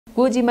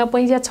गोजीमा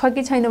पैसा छ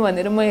कि छैन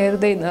भनेर म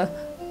हेर्दैन,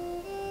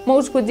 म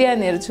उसको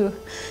ज्यान हेर्छु।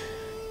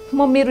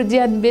 म मेरो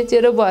ज्यान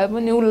बेचेर भए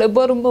पनि उसलाई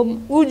बरु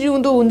ऊ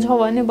जिउँदो हुन्छ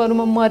भने बरु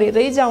म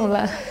मरेरै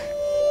जाउँला।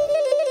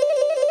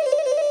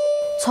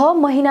 6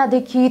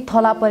 महिनादेखि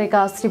थला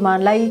परेका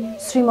श्रीमानलाई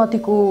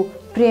श्रीमतीको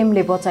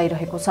प्रेमले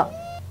बचाइरहेको छ।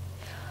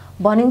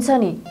 भनिन्छ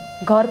नि,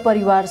 घर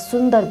परिवार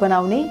सुन्दर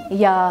बनाउने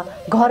या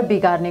घर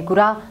बिगार्ने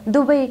कुरा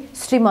दुवै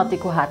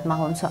श्रीमतीको हातमा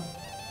हुन्छ।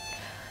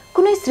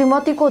 कुनै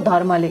श्रीमतीको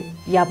धर्मले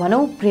या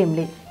भनौँ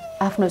प्रेमले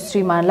आफ्नो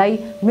श्रीमानलाई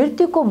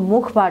मृत्युको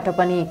मुखबाट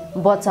पनि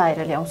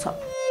बचाएर ल्याउँछ।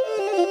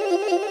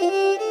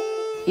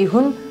 यी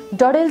हुन्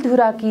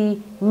डडेलधुराकी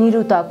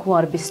निरुता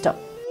कुँवर विष्ट।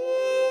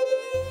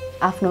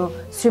 आफ्नो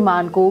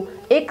श्रीमानको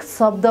एक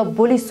शब्द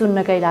बोली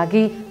सुन्नकै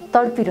लागि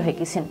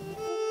तडपिरहेकी छिन्।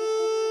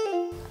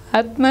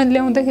 हातमा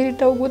ल्याउँदाखेरि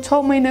टाउको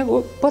 6 महिनाको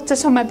बच्चा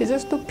समाते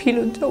जस्तो फिल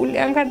हुन्छ। उसले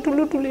आँखा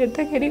ठुलो ठुलो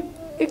हेर्दाखेरि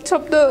एक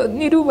शब्द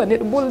निरु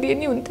भनेर बोलिदिए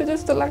नि हुन्थ्यो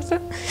जस्तो लाग्छ।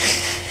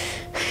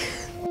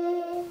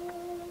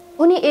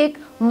 उनी एक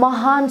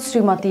महान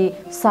श्रीमती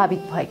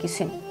साबित भएकी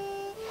छिन्।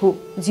 हो,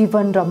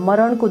 जीवन र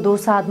मरणको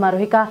दोसाधमा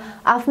रहेका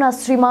आफ्ना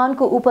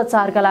श्रीमानको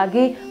उपचारका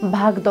लागि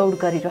भागदौड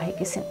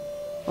गरिरहेकी छिन्।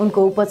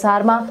 उनको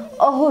उपचारमा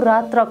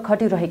अहोरात्र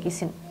खटिरहेकी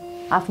छिन्।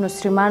 आफ्नो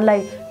श्रीमानलाई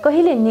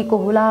कहिले निको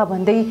होला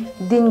भन्दै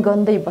दिन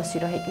गन्दै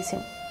बसिरहेकी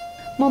छिन्।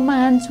 म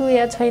मान्छु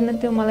या छैन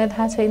त्यो मलाई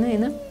थाहा छैन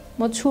हैन,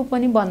 म छु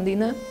पनि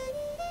भन्दिनँ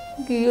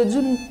कि यो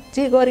जुन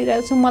जे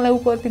गरिरहेको छु मलाई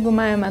उप्रतिको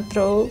माया मात्र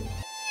हो।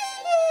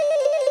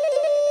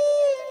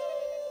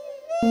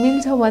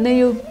 मिल्छ भने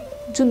यो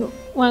जुन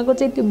उहाँको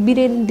चाहिँ त्यो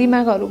ब्रेन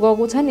दिमागहरू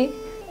गएको छ नि,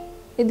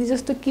 यदि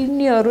जस्तो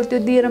किडनीहरू त्यो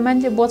दिएर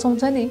मान्छे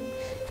बचाउँछ नि,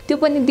 त्यो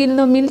पनि दिल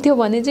नमिल्थ्यो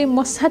भने चाहिँ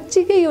म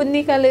साँच्चीकै यो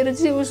निकालेर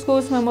चाहिँ उसको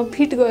उसमा म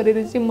फिट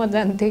गरेर चाहिँ म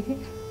जान्थेँ कि।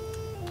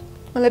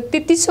 मलाई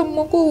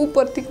त्यतिसम्मको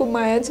उप्रतिको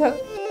माया छ।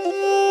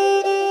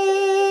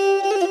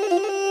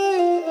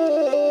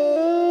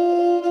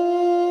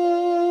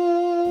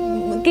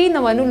 केही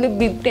नभनु उसले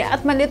भित्री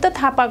आत्माले त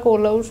थाहा पाएको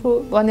होला उसको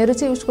भनेर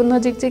चाहिँ उसको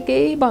नजिक चाहिँ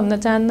केही भन्न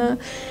चाहन्न।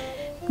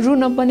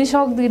 रुन पनि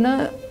सक्दिनँ।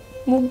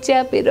 मुख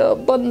च्यापेर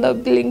बन्द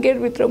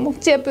ब्ल्याङ्केटभित्र मुख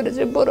च्यापेर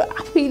चाहिँ बरु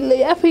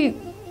आफै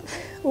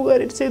उ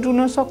गरेर चाहिँ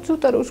रुन सक्छु,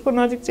 तर उसको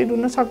नजिक चाहिँ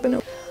रुन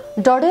सक्दैन।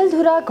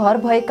 डडेलधुरा घर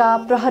भएका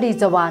प्रहरी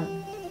जवान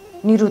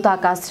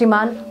निरुताका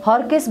श्रीमान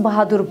हरकेश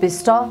बहादुर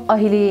विष्ट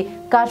अहिले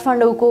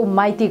काठमाडौँको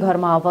माइती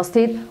घरमा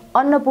अवस्थित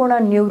अन्नपूर्ण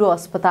न्युरो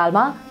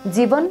अस्पतालमा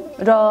जीवन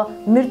र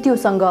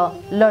मृत्युसँग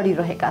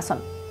लडिरहेका छन्।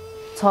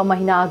 6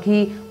 महिना अघि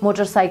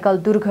मोटरसाइकल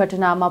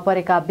दुर्घटनामा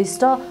परेका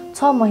विष्ट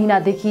 6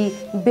 महिनादेखि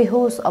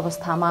बेहोस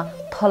अवस्थामा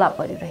थला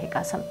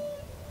परिरहेका छन्।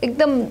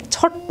 एकदम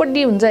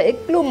छटपट्टि हुन्छ,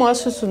 एक्लो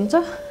महसुस हुन्छ।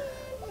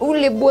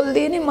 उसले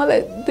बोल्दिए नि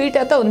मलाई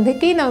दुईटा त हुन्थ्यो,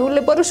 केही न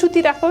उसले बरु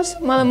सुतिराखोस्,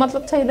 मलाई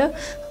मतलब छैन।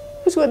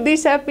 उसको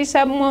दिसा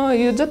पिसाब म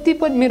यो जति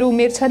पनि मेरो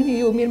उमेर छ नि,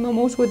 यो उमेरमा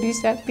म उसको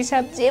दिसा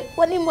पिसाब जे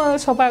पनि म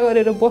सफा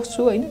गरेर बस्छु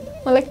होइन।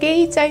 मलाई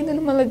केही चाहिँदैन।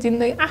 मलाई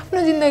जिन्दगी, आफ्नो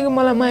जिन्दगीको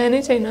मलाई माया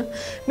नै छैन।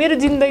 मेरो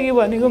जिन्दगी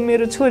भनेको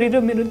मेरो छोरी र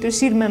मेरो त्यो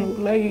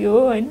श्रीमानको लागि हो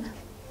होइन।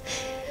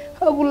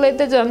 अब उसलाई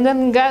त झन्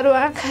झन् गाह्रो,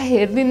 आँखा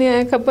हेरिदिने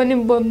आँखा पनि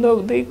बन्द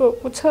हुँदै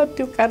गएको छ।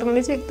 त्यो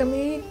कारणले चाहिँ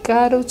एकदमै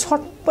गाह्रो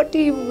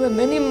छटपट्टि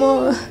भन्दा नि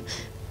म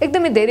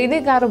एकदमै धेरै नै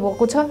गाह्रो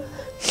भएको छ।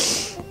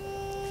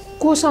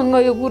 कोसँग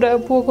यो कुरा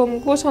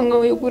पोखौँ, कोसँग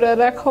यो कुरा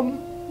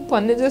राखौँ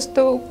भन्ने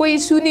जस्तो कोही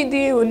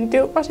सुनिदिए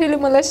हुन्थ्यो, कसैले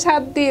मलाई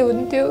साथ दिए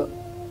हुन्थ्यो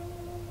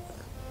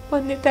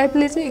भन्ने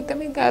टाइपले चाहिँ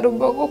एकदमै गाह्रो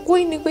भएको।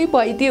 कोही न कोही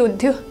भइदिए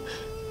हुन्थ्यो।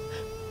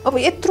 अब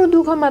यत्रो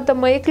दुःखमा त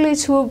म एक्लै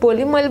छु।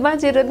 भोलि मैले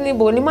बाँचेर नि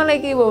भोलि मलाई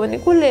के भयो भने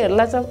कसले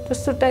हेर्ला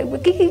जस्तो टाइपको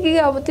के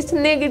अब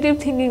त्यस्तो नेगेटिभ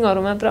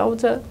थिङ्किङहरू मात्र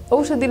आउँछ।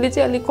 औषधिले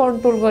चाहिँ अलिक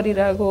कन्ट्रोल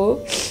गरिरहेको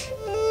हो।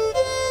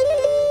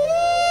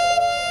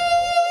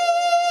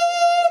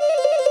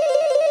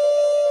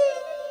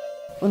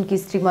 उनकी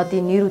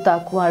श्रीमती निरुता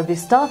कुँवर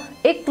विष्ट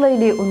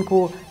एक्लैले उनको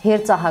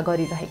हेरचाह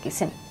गरिरहेकी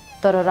छिन्।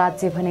 तर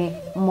राज्य भने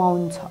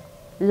मौन छ,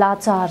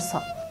 लाचार छ।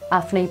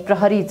 आफ्नै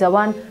प्रहरी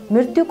जवान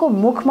मृत्युको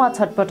मुखमा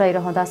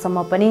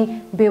छटपटाइरहँदासम्म पनि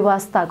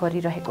बेवास्ता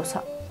गरिरहेको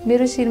छ।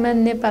 मेरो श्रीमान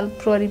नेपाल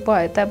प्रहरी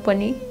भए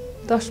तापनि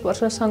 10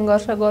 वर्ष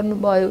सङ्घर्ष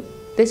गर्नुभयो,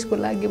 देशको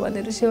लागि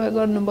भनेर सेवा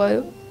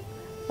गर्नुभयो।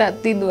 रात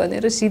दिन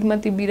भनेर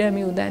श्रीमती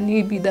बिरामी हुँदा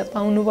नि बिदा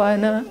पाउनु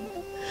भएन।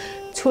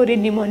 छोरी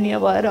निमोनिया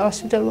भएर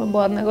हस्पिटलमा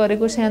भर्ना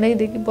गरेको,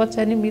 सानैदेखि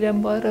बच्चा नि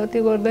बिराम भएर,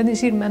 त्यो गर्दा नि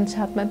श्रीमान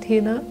साथमा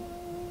थिएन।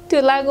 त्यो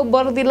लागु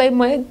वर्दीलाई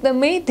म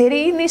एकदमै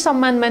धेरै नै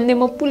सम्मान मान्ने।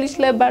 म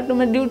पुलिसलाई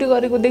बाटोमा ड्युटी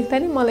गरेको देख्दा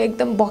नि मलाई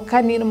एकदम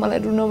भक्कानिएर मलाई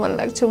रुन मन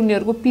लाग्छ।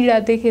 उनीहरूको पीडा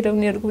देखेर,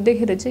 उनीहरूको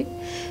देखेर चाहिँ।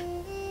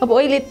 अब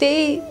अहिले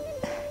त्यही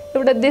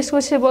एउटा देशको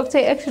सेवक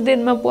चाहिँ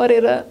एक्सिडेन्टमा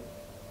परेर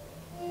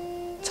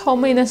 6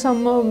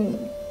 महिनासम्म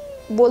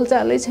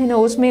बोलचालै छैन,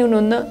 होसमै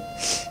हुनुहुन्न।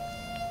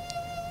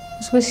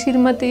 उसको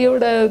श्रीमती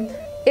एउटा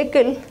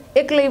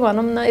एक्लै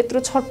भनौँ न, यत्रो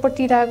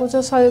छटपटिरहेको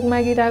छ, सहयोग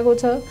मागिरहेको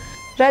छ।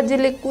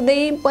 राज्यले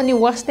कुनै पनि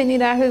वास्ता नि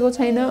राखेको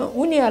छैन।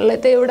 उनीहरूलाई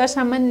त एउटा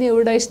सामान्य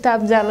एउटा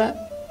स्टाफ जाला,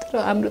 तर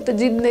हाम्रो त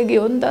जिन्दगी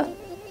हो नि त।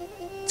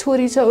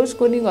 छोरी छ,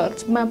 उसको नि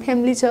घरमा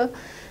फ्यामिली छ,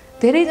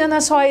 धेरैजना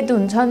सहिद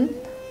हुन्छन्।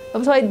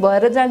 अब शहीद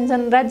भएर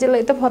जान्छन्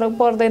राज्यलाई त फरक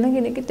पर्दैन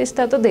किनकि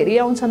त्यस्ता त धेरै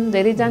आउँछन्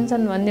धेरै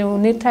जान्छन् भन्ने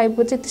हुने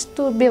टाइपको चाहिँ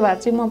त्यस्तो व्यवहार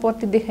चाहिँ म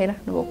प्रति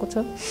देखाइराख्नु भएको छ।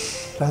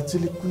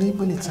 राज्यले कुनै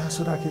पनि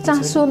चासो राखेको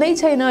चासो नै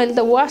छैन अहिले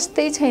त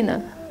वास्तै छैन।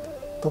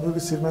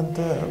 तपाईँको श्रीमान त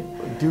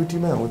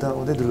ड्युटीमा हुँदा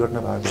हुँदै दुर्घटना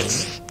भएको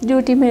हो।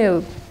 ड्युटीमै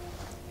हो।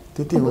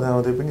 त्यति हुँदा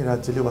हुँदै पनि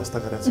राज्यले वास्ता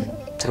गरेको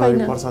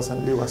छैन,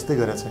 प्रशासनले वास्तै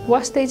गरेको छैन।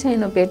 वास्तै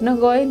छैन। भेट्न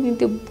गए नि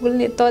त्यो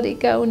बोल्ने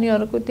तरिका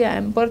उनीहरूको त्यो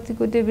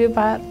हामीप्रतिको त्यो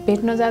व्यवहार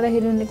भेट्न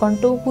जाँदाखेरि उनीहरूले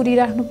घन्टौँ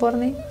कुरिराख्नु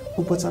पर्ने।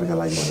 उपचारका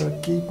लागि भनेर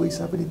केही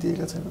पैसा पनि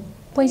दिएका छैनन्।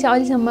 पैसा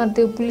अहिलेसम्म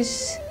त्यो पुलिस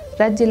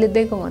राज्यले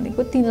दिएको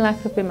भनेको 3 लाख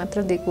रुपियाँ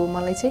मात्र दिएको हो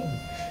मलाई चाहिँ।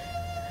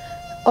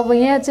 अब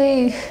यहाँ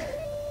चाहिँ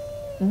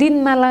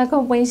दिनमा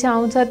लाखौँ पैसा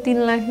आउँछ, 3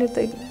 लाखले त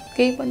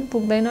केही पनि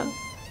पुग्दैन।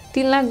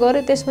 3 लाख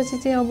गऱ्यो त्यसपछि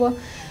चाहिँ अब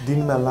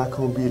दिनमा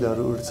लाखौँ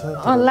बिलहरू उठ्छ।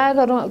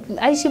 लाखहरू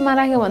आइसियुमा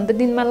राख्यो भने त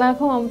दिनमा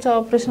लाखौँ आउँछ।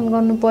 अपरेसन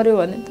गर्नु पर्यो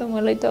भने त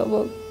मलाई त अब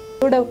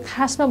एउटा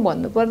खासमा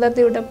भन्नुपर्दा त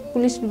एउटा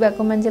पुलिस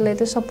विभागको मान्छेलाई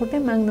त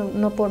सपोर्टै माग्नु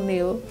नपर्ने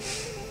हो।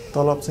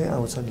 तलब चाहिँ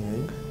आउँछ नि है?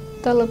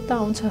 तलब त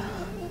आउँछ।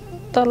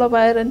 तलब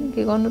आएर नि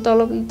के गर्नु,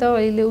 तलबले त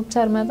अहिले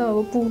उपचारमा त अब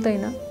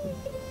पुग्दैन।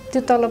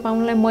 त्यो तलब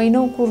आउनलाई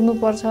महिनौ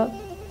कुर्नुपर्छ।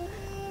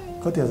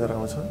 कति हजार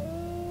आउँछ?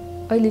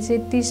 अहिले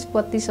चाहिँ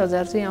 30-32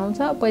 हजार चाहिँ आउँछ।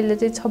 पहिले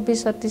चाहिँ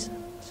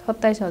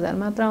 26-27 हजार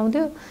मात्र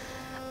आउँथ्यो।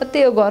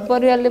 त्यो घर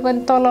परिवारले पनि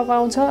तलब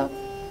आउँछ,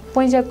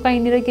 पैसा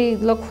कहीँनिर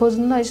केही ल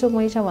खोज्नु न यसो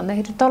पैसा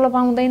भन्दाखेरि तलब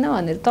आउँदैन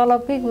भनेर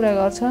तलबकै कुरा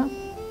गर्छ।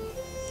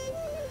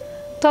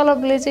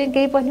 तलबले चाहिँ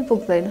केही पनि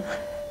पुग्दैन।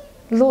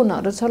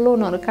 लोनहरू छ,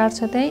 लोनहरू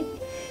काट्छ, त्यहीँ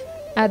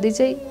आधी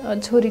चाहिँ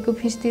छोरीको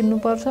फिस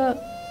तिर्नुपर्छ।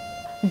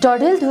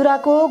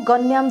 डडेलधुराको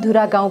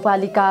गन्यामधुरा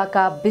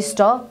गाउँपालिकाका विष्ट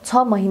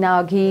 6 महिना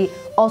अघि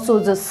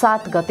असोज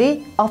 7 गते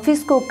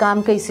अफिसको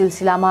कामकै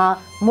सिलसिलामा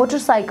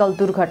मोटरसाइकल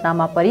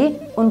दुर्घटनामा परि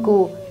उनको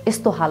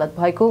यस्तो हालत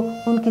भएको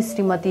उनकी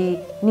श्रीमती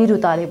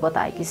निरुताले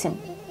बताएकी छिन्।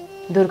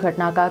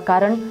 दुर्घटनाका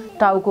कारण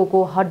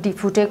टाउको हड्डी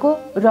फुटेको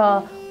र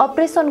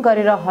अपरेसन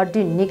गरेर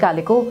हड्डी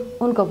निकालेको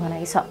उनको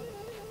भनाइ छ।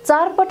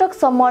 4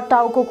 पटकसम्म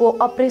टाउको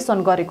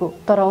अपरेसन गरेको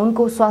तर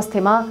उनको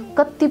स्वास्थ्यमा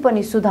कति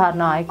पनि सुधार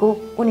नआएको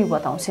उनी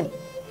बताउँछिन्।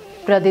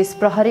 प्रदेश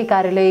प्रहरी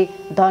कार्यालय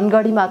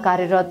धनगढीमा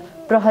कार्यरत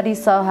प्रहरी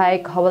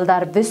सहायक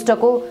हवलदार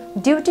विष्टको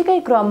ड्युटीकै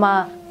क्रममा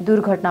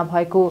दुर्घटना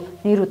भएको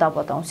निरुता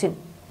बताउँछिन्।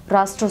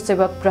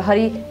 राष्ट्रसेवक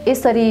प्रहरी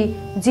यसरी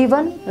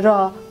जीवन र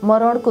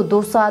मरणको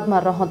दोसाधमा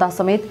रहँदा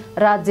समेत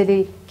राज्यले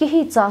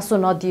केही चासो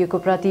नदिएको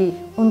प्रति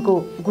उनको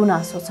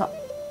गुनासो छ।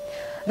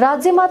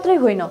 राज्य मात्रै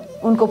होइन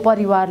उनको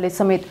परिवारले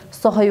समेत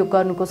सहयोग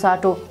गर्नुको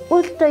साटो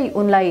उल्टै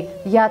उनलाई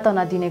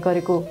यातना दिने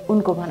गरेको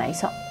उनको भनाइ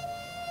छ।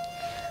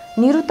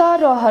 निरुता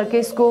र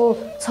हर्केशको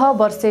 6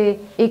 वर्षे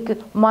एक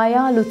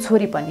मायालु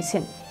छोरी पनि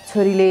छिन्।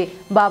 छोरीले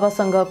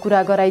बाबासँग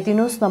कुरा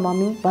गराइदिनुहोस् न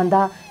मम्मी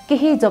भन्दा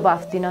केही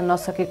जवाफ दिन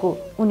नसकेको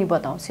उनी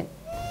बताउँछिन्।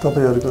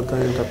 तपाईहरुको त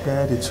एउटा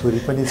प्यारी छोरी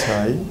पनि छ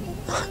है?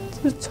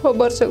 6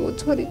 वर्षको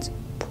छोरी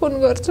फोन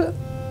गर्छ।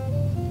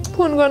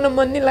 फोन गर्न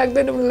मन नै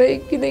लाग्दैन मलाई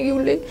किनकि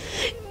उसले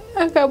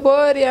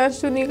आँखाभरि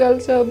आँसु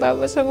निकाल्छ।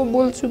 बाबासँग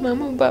बोल्छु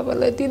मामा,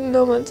 बाबालाई दिन्न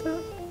भन्छ।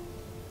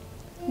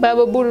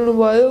 बाबा बोल्नु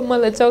भयो,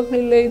 मलाई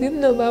चक्लेट ल्याइदिनु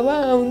न बाबा,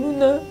 आउनु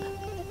न,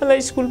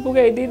 मलाई स्कुल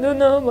पुगाइदिनु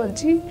न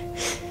भन्छ।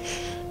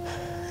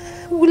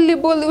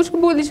 उसको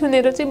बोली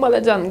सुनेर चाहिँ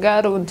मलाई झन्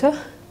गाह्रो हुन्छ।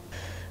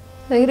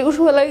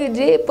 उसको लागि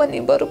जे पनि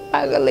बरु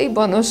पागलै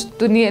भनोस्,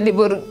 दुनियाँले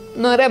बरु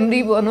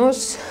नराम्री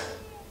भनोस्,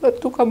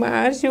 दुःखमा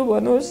हाँस्यो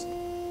भनोस्,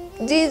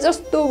 जे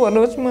जस्तो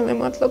भनोस् मलाई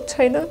मतलब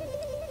छैन।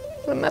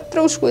 मात्र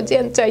उसको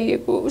ज्यान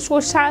चाहिएको,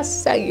 उसको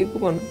सास चाहिएको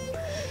भनौँ।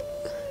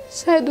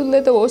 सायद उसले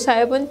त होस्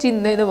आए पनि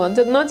चिन्दैन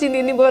भन्छ।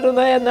 नचिने बरु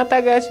नयाँ नाता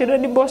गाँसेर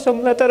नि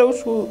बसौँला तर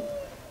उसको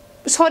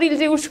शरीर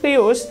चाहिँ उसकै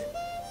होस्,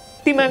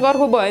 दिमाग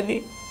अर्को भयो नि,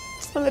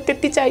 मलाई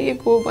त्यति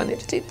चाहिएको हो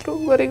भनेर चाहिँ यत्रो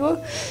गरेको।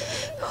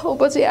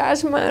 अब चाहिँ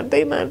आश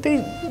मार्दै मार्दै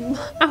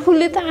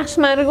आफूले त आश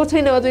मारेको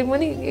छैन अझै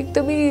पनि,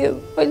 एकदमै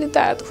अहिले त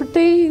हात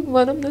खुट्टै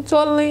भनौँ न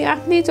चल्नै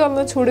आफ्नै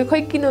चल्न छोड्यो।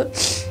 खै किन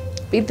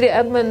भित्री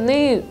आत्मा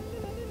नै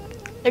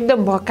एकदम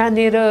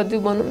भकानेर त्यो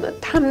भनौँ न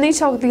थाम्नै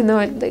सक्दिनँ।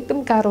 अहिले त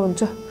एकदम गाह्रो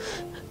हुन्छ।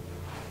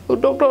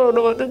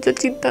 डक्टरहरू भन्नुहुन्छ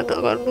चिन्ता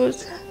नगर्नुहोस्,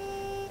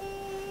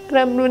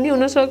 राम्रो नि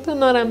हुनसक्छ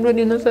नराम्रो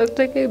नि हुनसक्छ,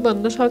 केही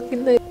भन्न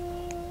सकिँदैन।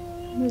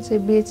 मेरो चाहिँ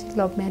बिहे चाहिँ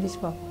लभ म्यारेज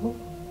भएको हो।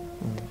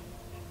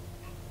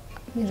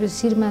 मेरो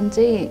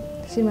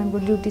श्रीमानको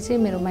ड्युटी चाहिँ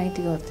मेरो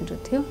माइती घरतिर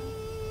थियो,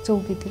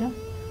 चौकीतिर।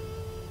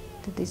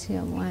 त्यति चाहिँ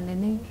अब उहाँले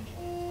नै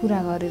कुरा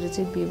गरेर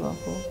चाहिँ बिहे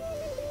भएको।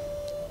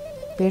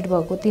 भेट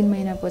भएको 3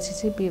 महिनापछि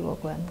चाहिँ बिहे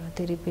भएको। हाम्रो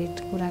धेरै भेट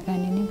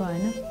कुराकानी नै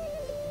भएन।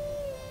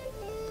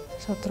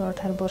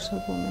 17-18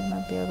 वर्षको उमेरमा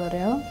बिहे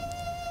गरे हो।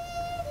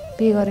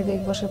 बिहे गरेको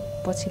 1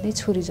 वर्षपछि नै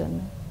छोरी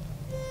जन्म्यो।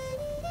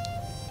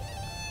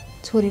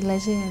 छोरीलाई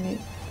चाहिँ अहिले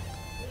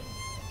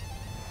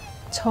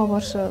 6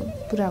 वर्ष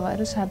पुरा भएर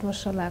 7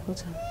 वर्ष लागेको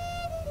छ।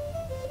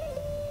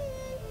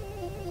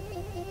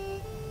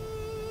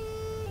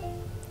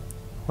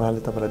 उहाँले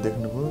तपाईँलाई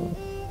देख्नुभयो,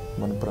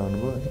 मन पराउनु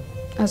भयो?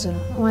 हजुर,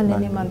 उहाँले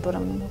नै मन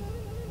पराउनु भयो।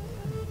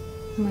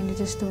 मैले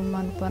जस्तो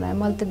मन पराएँ,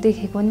 मैले त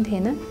देखेको पनि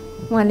थिएन।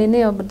 उहाँले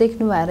नै अब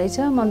देख्नु भएको रहेछ,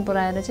 मन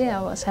पराएर चाहिँ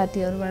अब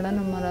साथीहरूबाट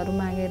नम्बरहरू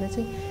मागेर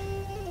चाहिँ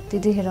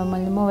त्यतिखेर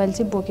मैले मोबाइल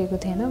चाहिँ बोकेको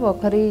थिएन।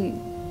 भर्खरै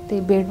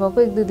त्यही बेड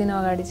भएको 1-2 दिन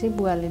अगाडि चाहिँ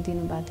बुवाले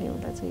दिनुभएको थियो,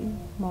 एउटा चाहिँ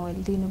मोबाइल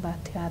दिनुभएको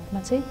थियो हातमा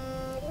चाहिँ।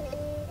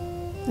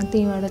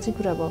 त्यहीँबाट चाहिँ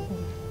कुरा भएको।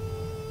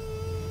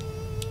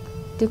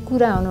 त्यो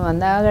कुरा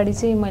हुनुभन्दा अगाडि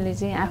चाहिँ मैले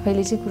चाहिँ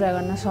आफैले चाहिँ कुरा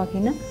गर्न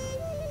सकिनँ।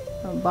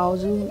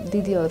 भाउजू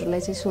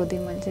दिदीहरूलाई चाहिँ सोधेँ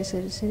मैले चाहिँ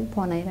यसरी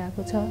फोन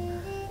आइरहेको छ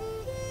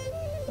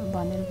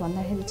भनेर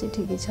भन्दाखेरि चाहिँ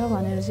ठिकै छ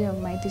भनेर चाहिँ अब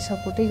माइती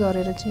सपोर्टै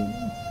गरेर चाहिँ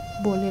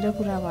बोलेर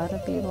कुरा भएर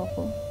बिहे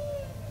भएको।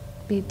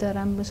 बिहे त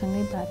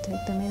राम्रोसँगै भएको थियो,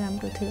 एकदमै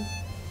राम्रो थियो।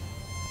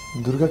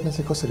 दुर्घटना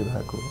चाहिँ कसरी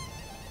भएको?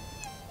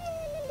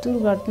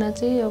 दुर्घटना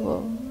चाहिँ अब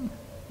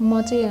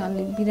म चाहिँ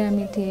अलि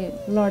बिरामी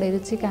थिएँ, लडेर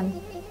चाहिँ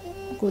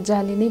कानको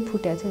जाली नै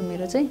फुटेको थियो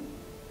मेरो चाहिँ।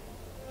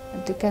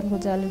 त्यो कानको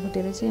जाली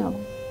फुटेर चाहिँ अब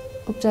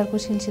उपचारको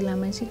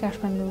सिलसिलामा चाहिँ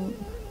काठमाडौँ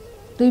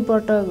 2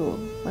 पटक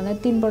भन्दा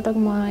 3 पटक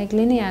म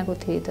एक्लै नै आएको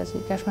थिएँ यता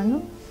चाहिँ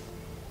काठमाडौँ।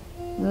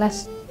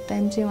 लास्ट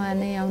टाइम चाहिँ उहाँ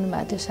नै आउनु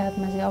भएको थियो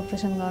साथमा चाहिँ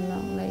अपरेसन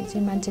गर्नलाई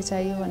चाहिँ मान्छे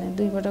चाहियो भनेर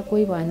 2 पटक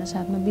कोही भएन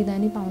साथमा, बिदा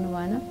नै पाउनु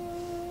भएन।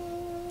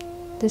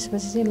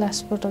 त्यसपछि चाहिँ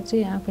लास्ट पटक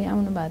चाहिँ आफै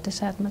आउनु भएको थियो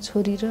साथमा,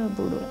 छोरी र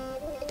बुढो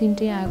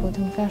तिनटै आएको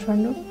थियौँ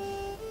काठमाडौँ।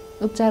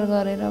 उपचार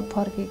गरेर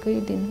फर्केकै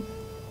दिन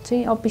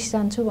चाहिँ अफिस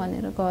जान्छु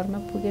भनेर घरमा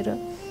पुगेर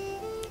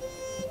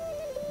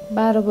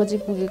 12 बजे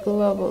पुगेको।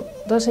 अब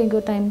दसैँको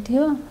टाइम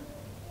थियो,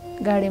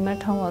 गाडीमा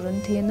ठाउँहरू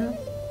पनि थिएन,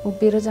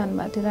 उभिएर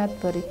जानुभएको थियो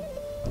रातभरि।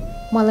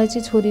 मलाई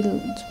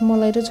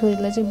र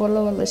छोरीलाई चाहिँ बल्ल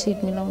बल्ल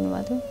सिट मिलाउनु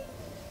भएको थियो।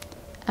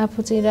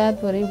 आफू चाहिँ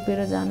रातभरि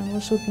उभिएर जानुभयो,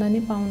 सुत्न नि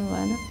पाउनु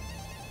भएन।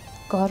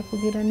 घर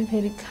पुगेर नि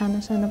फेरि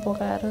खानासाना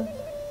पकाएर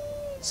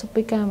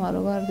सबै कामहरू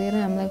गरिदिएर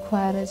हामीलाई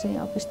खुवाएर चाहिँ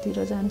अफिसतिर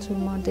जान्छु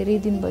म, धेरै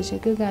दिन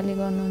भइसक्यो गाली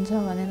गर्नुहुन्छ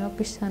भनेर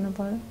अफिस जानु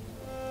पर्यो।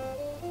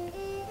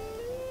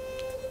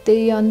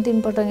 त्यही अन्तिम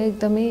पटक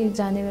एकदमै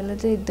जाने बेला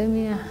चाहिँ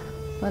एकदमै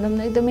भनौँ न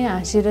एकदमै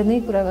हाँसेर नै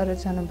कुरा गरेर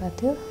जानुभएको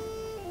थियो।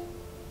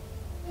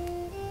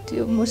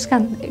 त्यो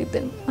मुस्कान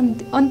एकदम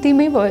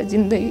अन्तिमै भयो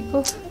जिन्दगीको।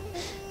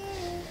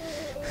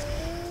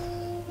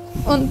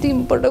 अन्तिम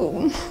पटक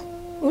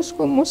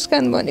उसको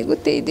मुस्कान भनेको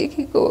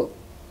त्यहीदेखिको।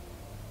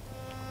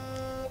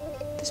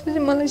 त्यसपछि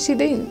मलाई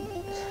सिधै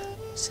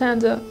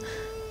साँझ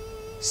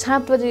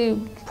 7 बजे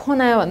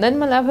फोन आयो भन्दा नि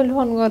मलाई आफैले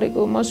फोन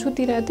गरेको। म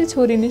सुतिरहेको थिएँ,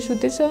 छोरी नै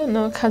सुतेछ,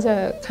 न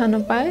खाजा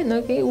खान पाएँ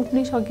न केही,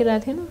 उठ्नै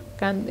सकिरहेको थिएन,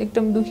 कान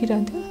एकदम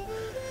दुखिरहेको थियो।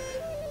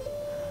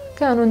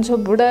 कहाँ हुनुहुन्छ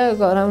बुढा,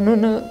 घर आउनु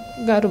न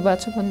गाह्रो भएको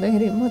छ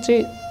भन्दाखेरि म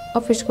चाहिँ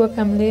अफिसको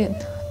कामले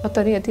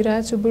अतरियातिर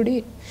आएको छु बुढी,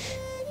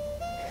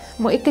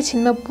 म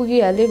एकैछिनमा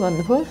पुगिहालेँ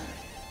भन्नुभयो।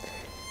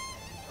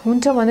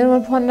 हुन्छ भनेर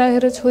म फोन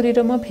राखेर छोरी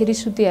र म फेरि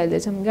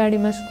सुतिहालेछौँ।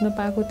 गाडीमा सुत्न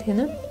पाएको थिएन,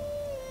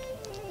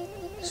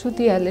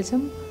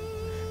 सुतिहालेछौँ।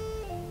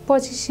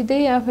 पछि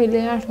सिधै आफैले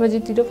 8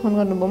 बजेतिर फोन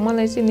गर्नुभयो।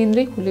 मलाई चाहिँ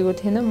निन्द्रै खुलेको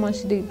थिएन, म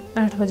सिधै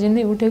 8 बजे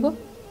नै उठेको।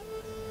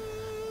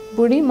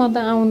 बुढी म त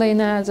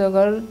आउँदैन आज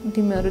घर,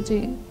 तिमीहरू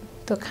चाहिँ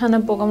त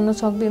खाना पकाउन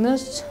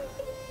सक्दैनस्,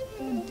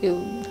 त्यो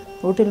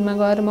होटेलमा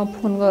गएर म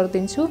फोन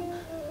गरिदिन्छु।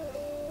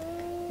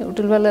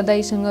 होटेलवाला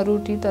दाइसँग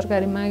रोटी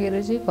तरकारी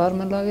मागेर चाहिँ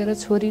घरमा लगेर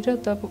छोरी र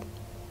त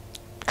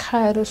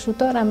खाएर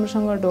सुत,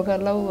 राम्रोसँग ढोका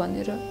लाऊ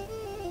भनेर।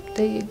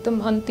 त्यही एकदम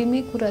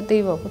अन्तिमै कुरा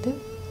त्यही भएको थियो।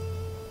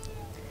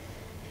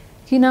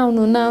 किन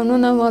आउनु नआउनु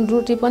न, म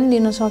रोटी पनि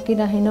लिन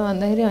सकिरहेन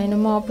भन्दाखेरि होइन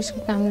म अफिसको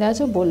काम ल्याएको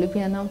छु, भोलि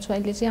बिहान आउँछु,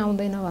 अहिले चाहिँ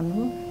आउँदैन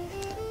भन्नुभयो।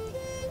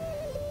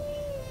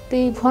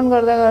 त्यही फोन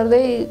गर्दा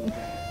गर्दै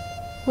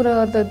कुरा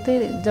गर्दा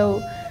त्यही जाऊ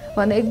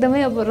भने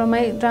एकदमै अब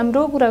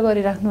राम्रो कुरा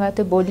गरिराख्नु भएको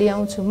थियो। भोलि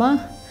आउँछु म,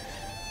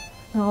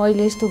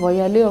 अहिले यस्तो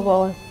भइहाल्यो, अब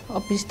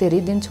अफिस धेरै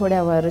दिन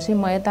छोड्या भएर चाहिँ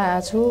म यता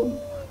आएको छु।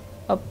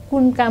 अब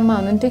कुन काममा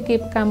हुनुहुन्थ्यो के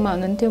काममा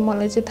हुनुहुन्थ्यो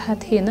मलाई चाहिँ थाहा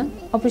थिएन।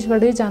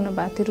 अफिसबाटै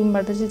जानुभएको थियो,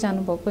 रुमबाट चाहिँ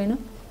जानुभएको होइन।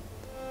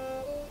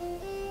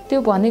 त्यो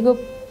भनेको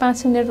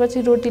 5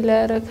 मिनटपछि रोटी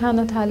ल्याएर खान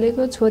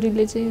थालेको।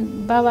 छोरीले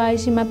चाहिँ बाबा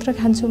आएपछि मात्र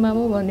खान्छु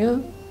मामु भन्यो।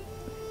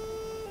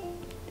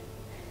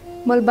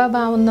 मैले बाबा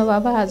आउन्न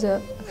बाबा, आज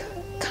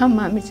खाम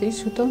हामी चाहिँ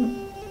सुतौँ,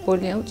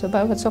 भोलि आउँछ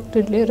बाबा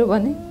चक्लेट लिएर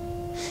भने।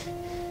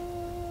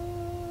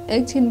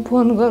 एकछिन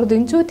फोन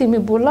गरिदिन्छु तिमी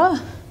बोल,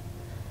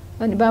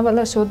 अनि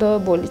बाबालाई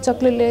सोध भोलि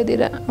चक्लेट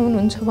ल्याइदिएर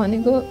आउनुहुन्छ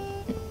भनेको।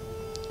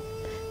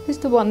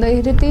 त्यस्तो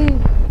भन्दाखेरि त्यही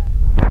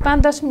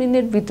 5-10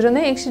 मिनटभित्र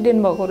नै एक्सिडेन्ट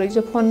भएको रहेछ।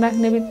 फोन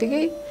राख्ने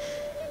बित्तिकै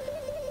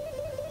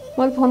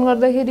मैले फोन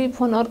गर्दाखेरि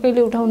फोन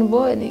अर्कैले उठाउनु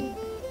भयो। अनि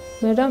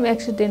म्याडम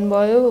एक्सिडेन्ट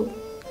भयो,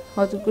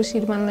 हजुरको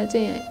श्रीमानलाई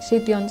चाहिँ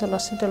सेती अञ्चल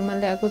हस्पिटलमा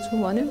ल्याएको छु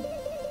भन्यो।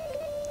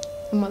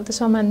 मैले त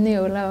सामान्य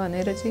होला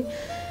भनेर चाहिँ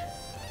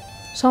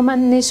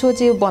सामान्य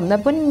सोचे भन्दा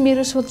पनि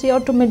मेरो सोच चाहिँ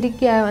अटोमेटिक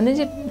के आयो भने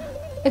चाहिँ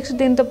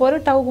एक्सिडेन्ट त पऱ्यो,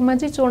 टाउकोमा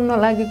चाहिँ चोट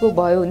नलागेको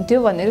भयो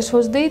हुन्थ्यो भनेर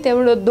सोच्दै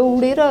त्यहाँबाट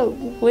दौडेर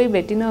कोही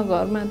भेटिनँ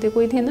घरमा। त्यो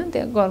कोही थिएन,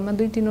 त्यहाँ घरमा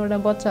 2-3वटा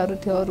बच्चाहरू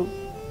थियो अरू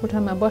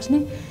कोठामा बस्ने।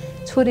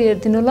 छोरी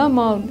हेरिदिनु ल,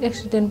 म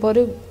एक्सिडेन्ट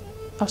पऱ्यो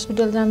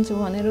हस्पिटल जान्छु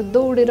भनेर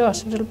दौडेर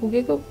हस्पिटल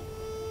पुगेको।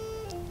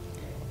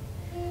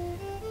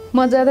 म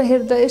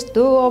जाँदाखेरि त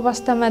यस्तो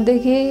अवस्थामा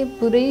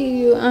देखेँ, पुरै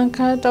यो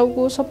आँखा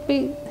टाउको सबै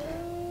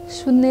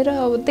सुन्नेर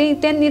अब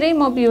त्यहाँनिरै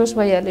म बेहोस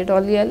भइहालेँ,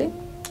 ढलिहालेँ।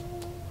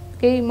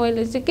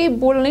 मैले चाहिँ केही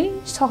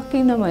बोल्नै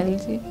सकिनँ। मैले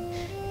चाहिँ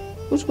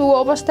उसको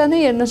अवस्था नै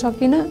हेर्न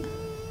सकिनँ।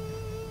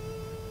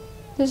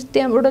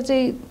 त्यहाँबाट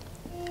चाहिँ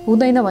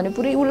हुँदैन भने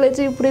पुरै उसलाई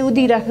चाहिँ पुरै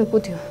उदिराखेको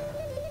थियो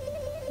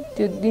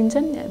त्यो दिन्छ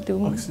नि त्यो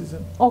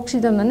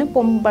अक्सिजन भने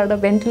पम्पबाट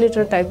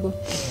भेन्टिलेटर टाइपको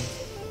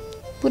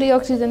पुरै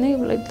अक्सिजनै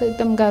उसलाई त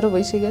एकदम गाह्रो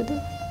भइसकेको थियो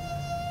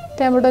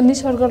त्यहाँबाट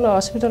निसर्ग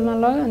हस्पिटलमा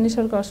लग्यो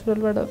निसर्ग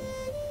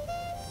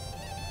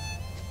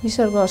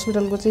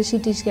हस्पिटलको चाहिँ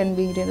सिटी स्क्यान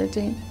बिग्रेर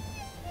चाहिँ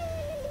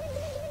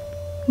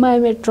माया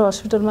मेट्रो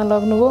हस्पिटलमा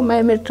लग्नुभयो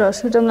माया मेट्रो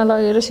हस्पिटलमा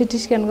लगेर सिटी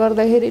स्क्यान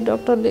गर्दाखेरि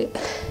डक्टरले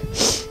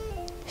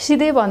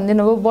सिधै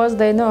भनिदिनु भयो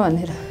बच्दैन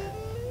भनेर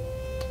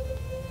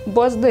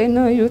बच्दैन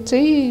यो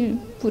चाहिँ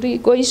पुरै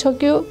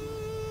गइसक्यो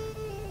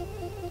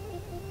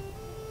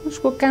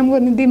उसको काम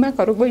गर्ने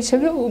दिमागहरू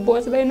गइसक्यो ऊ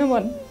बच्दैन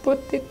भन्नु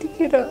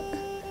त्यतिखेर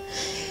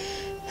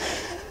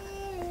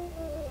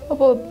अब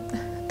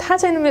थाहा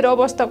छैन मेरो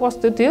अवस्था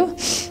कस्तो थियो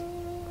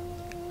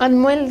अनि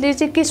मैले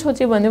चाहिँ के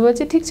सोचेँ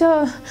भनेपछि ठिक छ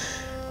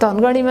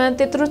धनगढीमा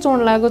त्यत्रो चोट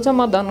लागेको छ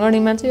म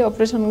धनगढीमा चाहिँ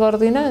अपरेसन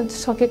गर्दिनँ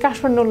सके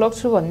काठमाडौँ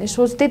लग्छु भन्ने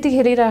सोच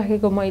त्यतिखेरै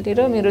राखेको मैले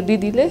र मेरो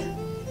दिदीले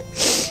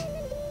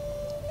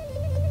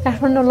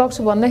काठमाडौँ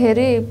लग्छु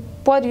भन्दाखेरि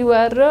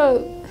परिवार र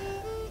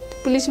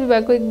पुलिस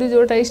विभागको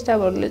 1-2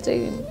 स्टाफहरूले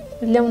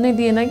चाहिँ ल्याउनै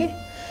दिएन कि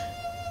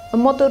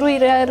म त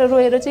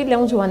रोएर चाहिँ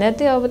ल्याउँछु भनेको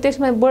थिएँ अब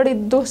त्यसमा बढी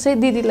दोष चाहिँ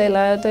दिदीलाई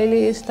लाग्यो तैँले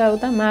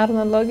यस्ता मार्न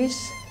लगिस्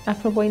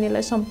आफ्नो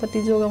बहिनीलाई सम्पत्ति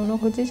जोगाउन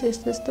खोजिस्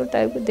यस्तो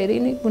टाइपको धेरै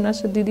नै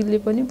गुनासो दिदीले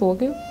पनि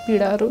भोग्यो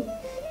पीडाहरू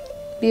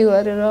बिहे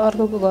गरेर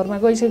अर्कोको घरमा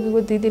गइसकेको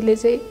दिदीले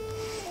चाहिँ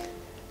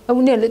अब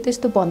उनीहरूले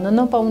त्यस्तो भन्न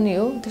नपाउने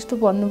हो त्यस्तो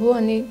भन्नुभयो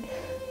अनि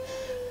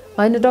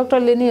होइन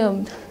डक्टरले नि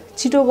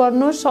छिटो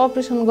गर्नुहोस्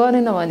अपरेसन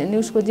गरेन भने नि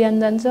उसको ज्यान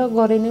जान्छ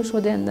गरे नि उसको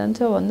ज्यान जान्छ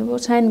भन्नुभयो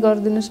साइन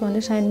गरिदिनुहोस्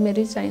भने साइन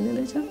मेरै चाहिने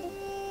रहेछ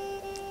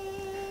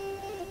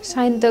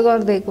साइन त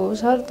गरिदिएको हो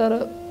सर तर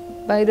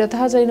बाहिर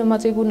थाहा छैन म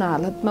चाहिँ कुन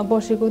हालतमा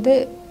बसेको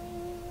थिएँ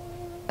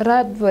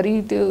रातभरि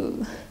त्यो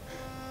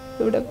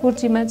एउटा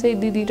कुर्सीमा चाहिँ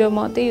दिदी र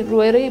म त्यही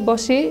रोएरै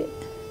बसेँ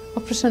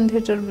अपरेसन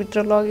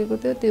थिएटरभित्र लगेको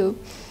थियो त्यो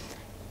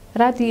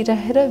राति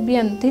राखेर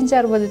बिहान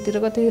 3-4 बजेतिर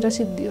कतिखेर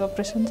सिद्धियो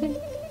अपरेसन चाहिँ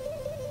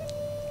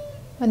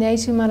अनि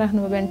आइसियुमा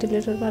राख्नुभयो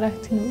भेन्टिलेटरमा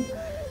राखिदिनु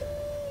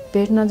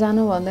भेट्न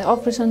जानु भन्दा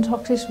अपरेसन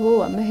सक्सेस भयो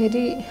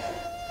भन्दाखेरि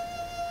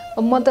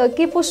म त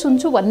के पो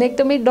सुन्छु भन्ने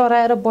एकदमै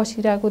डराएर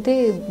बसिरहेको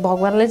थिएँ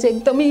भगवान्लाई चाहिँ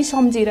एकदमै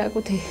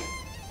सम्झिरहेको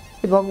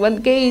थिएँ भगवान्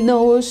केही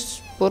नहोस्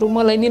बरु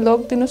मलाई नि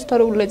लगिदिनुहोस्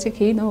तर उसलाई चाहिँ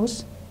केही नहोस्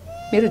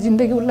मेरो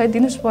जिन्दगी उसलाई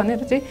दिनुहोस्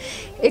भनेर चाहिँ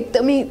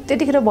एकदमै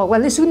त्यतिखेर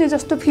भगवान्ले सुने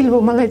जस्तो फिल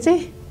भयो मलाई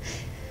चाहिँ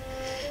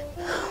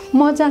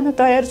म जान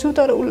तयार छु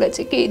तर उसलाई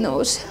चाहिँ केही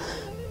नहोस्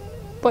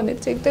भनेर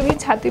चाहिँ एकदमै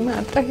छातीमा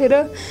हात राखेर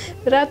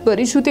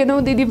रातभरि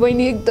सुतेनौँ दिदी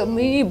बहिनी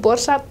एकदमै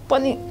बर्सात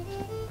पनि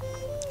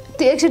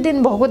त्यो एक्सिडेन्ट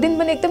भएको दिन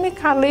पनि एकदमै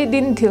कालै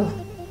दिन थियो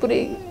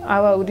पुरै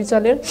हावाहुरी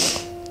चलेर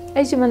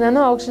आइसियुमा जानु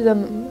अक्सिजन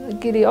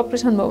के अरे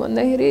अपरेसन भयो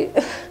भन्दाखेरि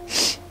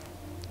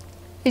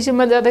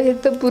आइसियुमा जाँदाखेरि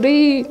त पुरै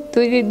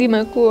दुई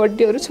दिमागको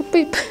हड्डीहरू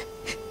सबै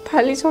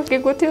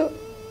फालिसकेको थियो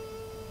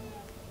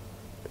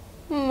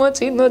म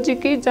चाहिँ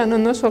नजिकै जान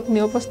नसक्ने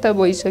अवस्था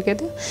भइसकेको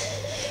थियो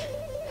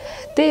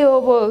त्यही हो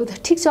अब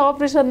ठिक छ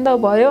अपरेसन त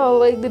भयो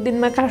अब 1-2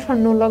 दिनमा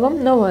काठमाडौँ लगाऊँ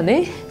नभने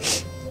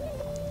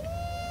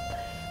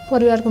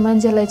परिवारको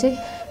मान्छेलाई चाहिँ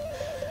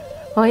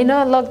होइन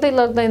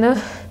लाग्दैन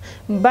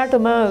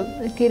बाटोमा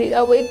के अरे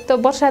अब एक त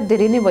बर्सात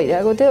धेरै नै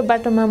भइरहेको थियो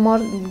बाटोमा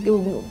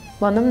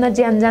भनौँ न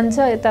ज्यान जान्छ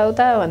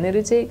यताउता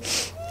भनेर चाहिँ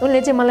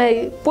उनले चाहिँ मलाई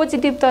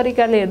पोजिटिभ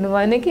तरिकाले हेर्नु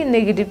भएन कि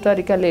नेगेटिभ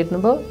तरिकाले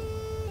हेर्नुभयो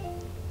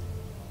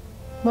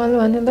मैले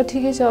भने ल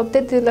ठिकै छ अब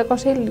त्यति बेला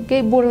कसैले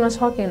केही बोल्न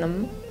सकेनौँ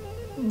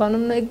भनौँ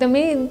न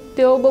एकदमै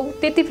त्यो अब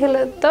त्यति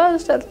बेला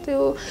त सर त्यो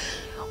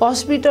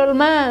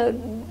हस्पिटलमा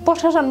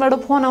प्रशासनबाट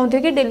फोन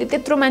आउँथ्यो कि डेली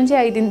त्यत्रो मान्छे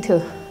आइदिन्थ्यो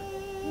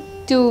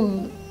त्यो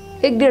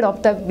 1-1.5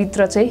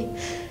 हप्ताभित्र चाहिँ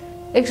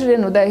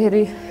एक्सिडेन्ट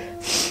हुँदाखेरि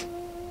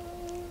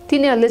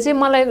तिनीहरूले चाहिँ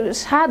मलाई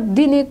साथ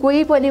दिने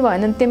कोही पनि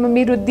भएन त्यसमा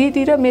मेरो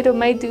दिदी र मेरो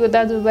माइतीको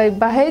दाजुभाइ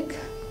बाहेक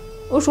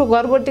उसको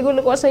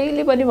घरपट्टिकोले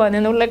कसैले पनि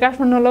भनेन उसलाई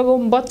काठमाडौँ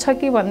लगाउँ बच्छ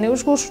कि भन्ने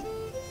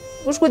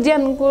उसको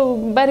ज्यानको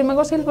बारेमा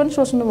कसैले पनि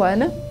सोच्नु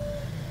भएन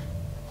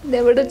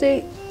त्यहाँबाट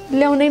चाहिँ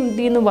ल्याउनै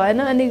दिनु भएन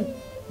अनि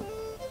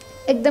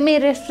एकदमै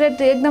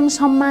रेस्पेक्ट एकदम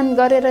सम्मान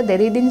गरेर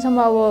धेरै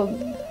दिनसम्म अब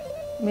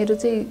मेरो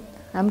चाहिँ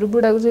हाम्रो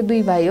बुढाको चाहिँ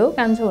 2 भाइ हो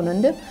कान्छो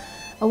हुनुहुन्थ्यो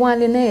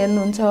उहाँले नै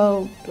हेर्नुहुन्छ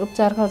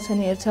उपचार खर्च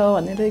नि हेर्छ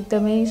भनेर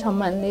एकदमै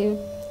सम्मानले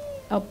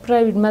अब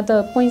प्राइभेटमा त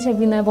पैसा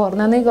बिना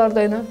भर्ना नै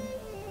गर्दैन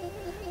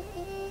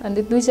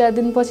अनि 2-4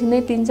 दिनपछि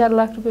नै 3-4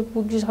 लाख रुपियाँ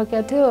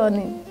पुगिसकेको थियो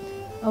अनि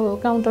अब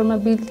काउन्टरमा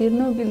बिल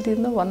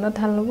तिर्नु भन्न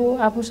थाल्नुभयो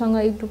आफूसँग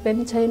 1 रुपियाँ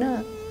नि छैन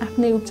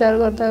आफ्नै उपचार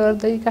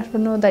गर्दै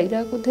काठमाडौँ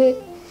धाइरहेको थिएँ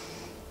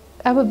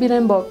आफू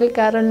बिरामी भएकै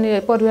कारणले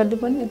परिवारले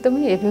पनि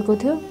एकदमै हेपेको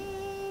थियो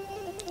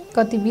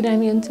कति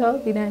बिरामी हुन्छ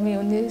बिरामी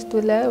हुने यस्तो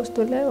ल्यायो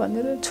उस्तो ल्यायो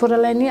भनेर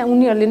छोरालाई नि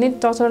उनीहरूले नै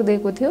टर्चर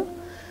दिएको थियो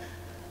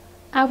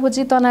आफू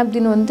चाहिँ तनाव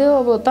दिनुहुन्थ्यो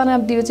अब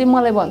तनाव दियो चाहिँ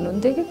मलाई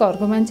भन्नुहुन्थ्यो कि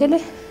घरको मान्छेले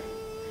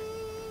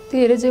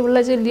त्यही चाहिँ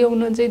उसलाई चाहिँ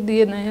ल्याउन चाहिँ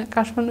दिएन यहाँ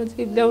काठमाडौँ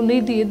चाहिँ ल्याउनै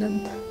दिएन नि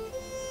त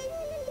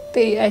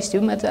त्यही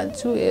आइसियुमा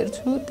जान्छु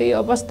हेर्छु त्यही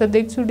अवस्था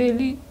देख्छु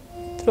डेली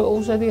यत्रो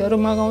औषधिहरू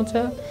मगाउँछ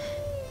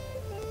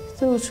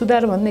त्यस्तो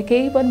सुधार भन्ने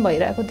केही पनि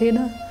भइरहेको थिएन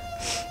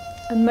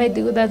अनि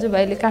माइतीको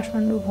दाजुभाइले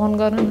काठमाडौँ फोन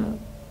गर न,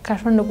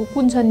 काठमाडौँको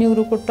कुन छ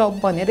न्युरोको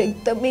टप भनेर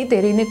एकदमै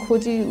धेरै नै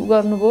खोजी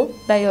गर्नुभयो।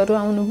 दाइहरू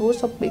आउनुभयो,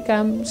 सबै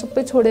काम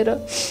सबै छोडेर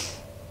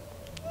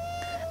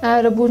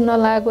आएर बुझ्न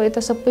लागेको,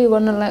 यता सबै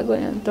गर्न लागेको।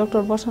 यहाँ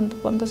डाक्टर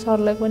बसन्त पन्त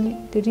सरलाई पनि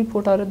त्यो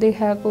रिपोर्टहरू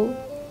देखाएको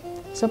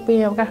सबै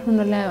यहाँ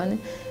काठमाडौँ ल्यायो भने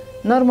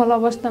नर्मल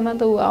अवस्थामा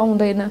त ऊ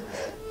आउँदैन।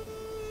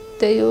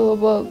 त्यही हो,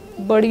 अब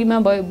बढीमा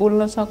भयो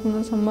बोल्न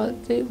सक्नुसम्म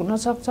चाहिँ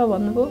हुनसक्छ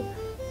भन्नुभयो।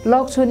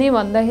 लग्छु नि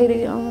भन्दाखेरि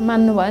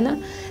मान्नु भएन।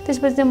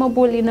 त्यसपछि चाहिँ म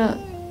बोलिनँ,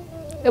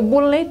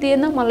 बोल्नै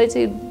दिएन। मलाई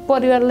चाहिँ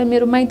परिवारलाई,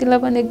 मेरो माइतीलाई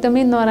पनि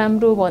एकदमै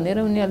नराम्रो भनेर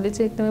उनीहरूले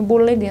चाहिँ एकदमै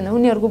बोल्नै दिएन।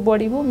 उनीहरूको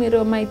बढी भयो,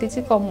 मेरो माइती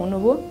चाहिँ कम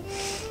हुनुभयो।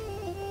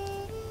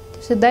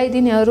 त्यसो दाइ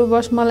दिनेहरू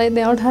बस मलाई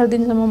त्यहाँ 18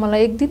 दिनसम्म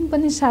मलाई एक दिन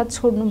पनि साथ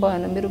छोड्नु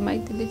भएन। मेरो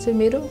माइतीले चाहिँ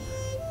मेरो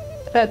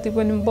राति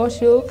पनि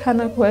बस्यो,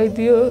 खाना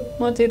खुवाइदियो।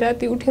 म चाहिँ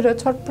राति उठेर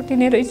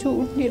छटपटिने रहेछु,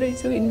 उठ्ने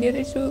रहेछु, हिँड्ने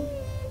रहेछु।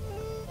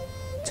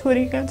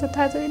 छोरी कहाँ छ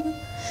थाहा छैन।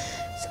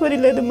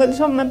 छोरीलाई त मैले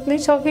समात्नै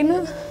सकिनँ।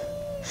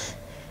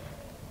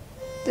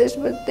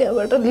 त्यसपछि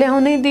त्यहाँबाट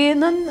ल्याउनै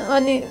दिएनन्।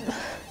 अनि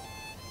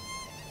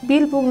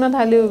बिल पुग्न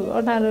थाल्यो।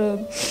 18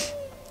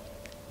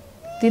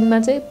 दिनमा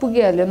चाहिँ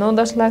पुगिहाल्यो।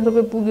 9-10 लाख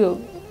रुपियाँ पुग्यो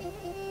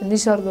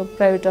निसर्ग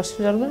प्राइभेट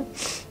हस्पिटलमा।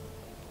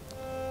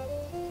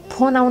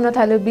 फोन आउन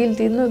थाल्यो, बिल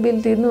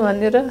तिर्नु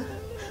भनेर।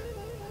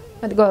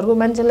 अनि घरको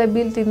मान्छेलाई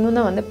बिल तिर्नु न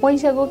भने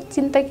पैसाको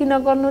चिन्ता किन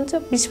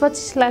गर्नुहुन्छ,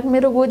 20-25 लाख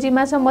मेरो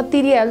गोजीमा छ, म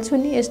तिरिहाल्छु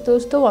नि, यस्तो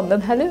उस्तो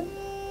भन्न थाल्यो।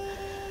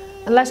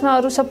 लास्टमा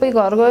अरू सबै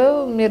घर गयो।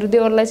 मेरो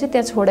देवरलाई चाहिँ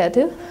त्यहाँ छोडेको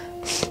थियो।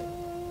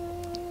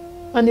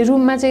 अनि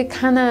रुममा चाहिँ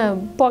खाना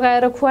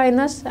पकाएर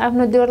खुवाइनस्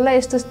आफ्नो देवरलाई,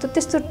 यस्तो यस्तो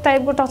त्यस्तो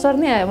टाइपको टर्चर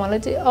नै आयो मलाई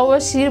चाहिँ। अब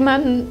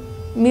श्रीमान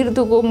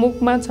मृत्युको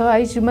मुखमा छ,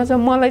 आइसियुमा छ,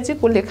 मलाई चाहिँ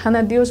कसले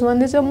खाना दियोस्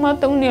भन्ने छ। म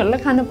त उनीहरूलाई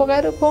खाना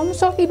पकाएर खुवाउनु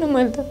सकिनँ।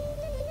 मैले त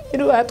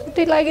मेरो हात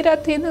खुट्टै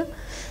लागिरहेको थिएन।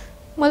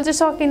 मैले चाहिँ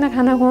सकिनँ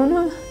खाना खुवाउनु।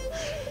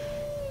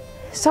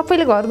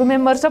 सबैले, घरको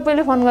मेम्बर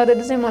सबैले फोन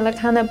गरेर चाहिँ मलाई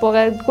खाना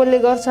पकाएर कसले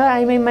गर्छ,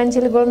 आइमाई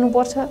मान्छेले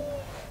गर्नुपर्छ,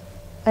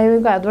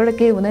 आइमाईको हातबाट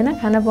केही हुँदैन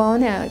खाना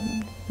पकाउने,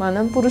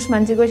 भनौँ पुरुष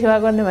मान्छेको सेवा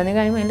गर्ने भनेको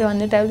आइमाईले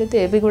भन्ने टाइपले त्यो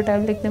हेबीको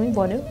टाइपले एकदमै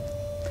भन्यो।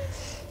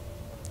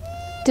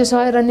 त्यो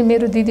सहेर नि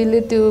मेरो दिदीले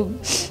त्यो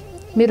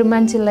मेरो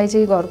मान्छेलाई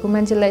चाहिँ, घरको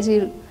मान्छेलाई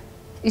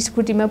चाहिँ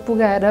स्कुटीमा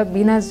पुगाएर,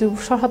 भिनाजु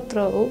 77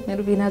 हो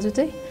मेरो भिनाजु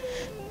चाहिँ,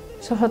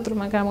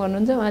 77मा काम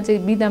गर्नुहुन्छ। उहाँ चाहिँ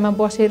बिदामा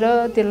बसेर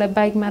त्यसलाई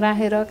बाइकमा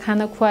राखेर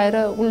खाना खुवाएर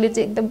उनले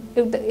चाहिँ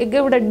एकदम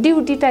एउटा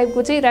ड्युटी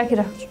टाइपको चाहिँ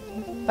राखिराख्नु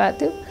भएको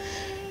थियो।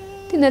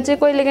 तिनीहरू चाहिँ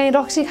कहिलेकाहीँ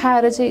रक्सी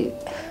खाएर चाहिँ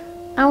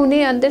आउने।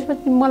 अनि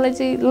त्यसपछि मलाई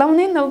चाहिँ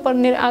लाउनै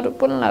नपर्ने आरोप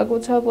पनि लागेको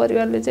छ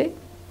परिवारले चाहिँ।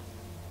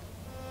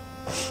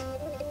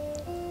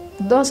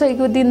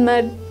 दसैँको दिनमा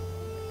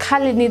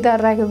खाली निधार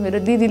राख्यो मेरो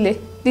दिदीले।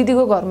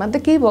 दिदीको घरमा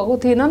त केही भएको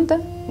थिएन नि त,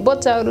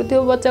 बच्चाहरू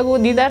थियो, बच्चाको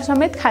निधार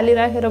समेत खाली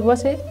राखेर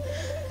बसेँ।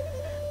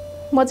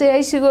 म चाहिँ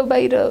आइसियुको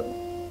बाहिर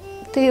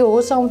त्यही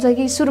होस आउँछ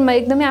कि, सुरुमा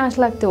एकदमै आश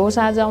लाग्थ्यो होस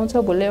आज आउँछ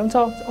भोलि आउँछ,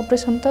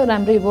 अपरेसन त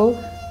राम्रै भयो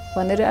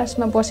भनेर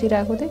आशमा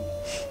बसिरहेको थिएँ।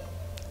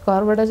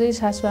 घरबाट चाहिँ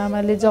सासु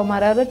आमाले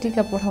जमारा र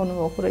टिका पठाउनु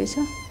भएको रहेछ।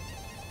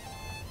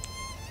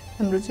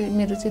 हाम्रो चाहिँ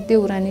मेरो चाहिँ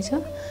देउरानी छ,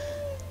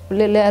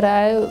 उसले ल्याएर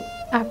आयो।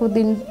 आएको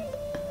दिन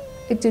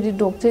एकचोटि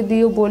ढोक चाहिँ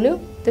दियो, बोल्यो।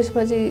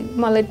 त्यसपछि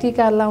मलाई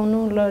टिका लाउनु,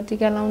 ल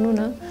टिका लाउनु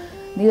न,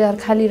 निधार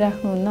खाली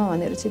राख्नुहुन्न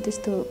भनेर चाहिँ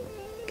त्यस्तो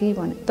केही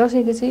भन्यो।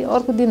 दसैँको चाहिँ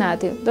अर्को दिन आएको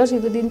थियो।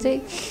 दसैँको दिन चाहिँ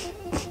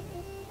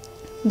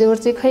देवर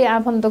चाहिँ खै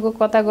आफन्तको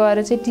कता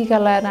गएर चाहिँ टिका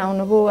लाएर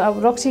आउनुभयो,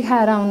 अब रक्सी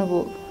खाएर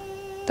आउनुभयो।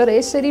 तर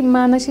यसरी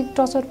मानसिक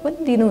टर्चर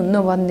पनि दिनुहुन्न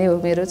भन्ने हो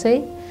मेरो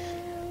चाहिँ।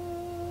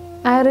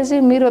 आएर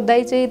चाहिँ मेरो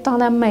दाइ चाहिँ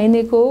तनावमा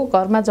हिँडेको,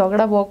 घरमा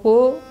झगडा भएको,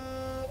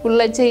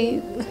 उसलाई चाहिँ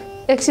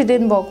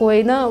एक्सिडेन्ट भएको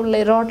होइन,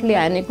 उसलाई रडले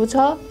हानेको छ,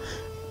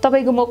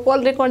 तपाईँको म कल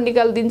रेकर्ड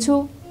निकालिदिन्छु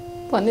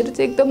भनेर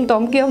चाहिँ एकदम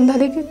धम्की आउनु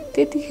थाल्यो कि।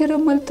 त्यतिखेर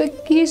मैले त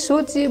के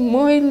सोचेँ,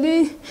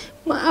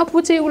 म आफू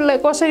चाहिँ उसलाई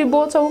कसरी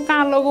बचाउँ,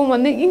 कहाँ लगाउँ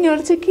भन्ने,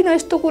 यिनीहरू चाहिँ किन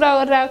यस्तो कुरा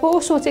गरेर आएको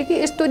सोचेँ कि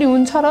यस्तो नि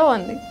हुन्छ र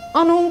भन्ने।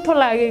 अनौठो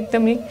लाग्यो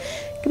एकदमै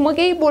कि म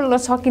केही बोल्न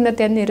सकिनँ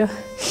त्यहाँनिर।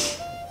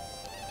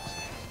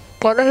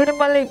 भन्दाखेरि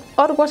मैले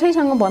अरू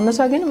कसैसँग भन्न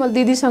सकिनँ, मैले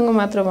दिदीसँग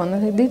मात्र भन्न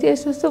सकेँ। दिदी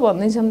यस्तो यस्तो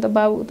भन्दैछ नि त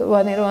बाबु त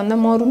भनेर भन्दा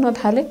म रुन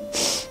थालेँ।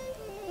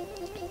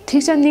 ठिक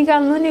छ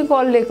निकाल्नु नि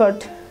कल रेकर्ड।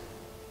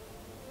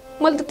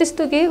 मैले त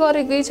त्यस्तो केही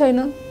गरेकै छैन।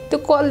 त्यो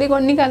कल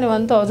रेकर्ड निकाल्यो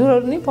भने त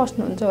हजुरहरू नै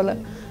फस्नुहुन्छ होला,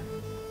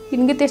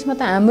 किनकि त्यसमा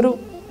त हाम्रो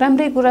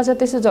राम्रै कुरा छ।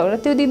 त्यसो झगडा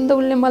त्यो दिन त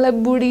उसले मलाई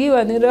बुढी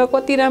भनेर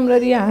कति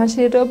राम्ररी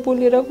हाँसेर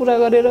बोलेर कुरा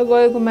गरेर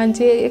गएको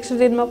मान्छे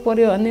एक्सिडेन्टमा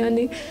पर्यो भने,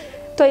 अनि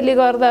तैँले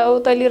गर्दा हो,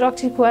 तैँले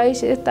रक्सी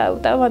खुवाइस्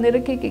यताउता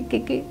भनेर के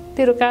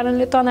तेरो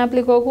कारणले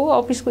तनावले गएको,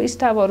 अफिसको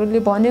स्टाफहरूले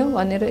भन्यो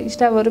भनेर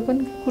स्टाफहरू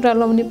पनि कुरा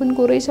लाउने पनि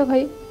को रहेछ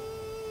खै।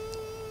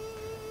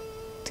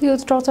 त्यो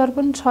टर्चर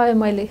पनि सहेँ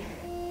मैले।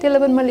 त्यसलाई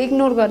पनि मैले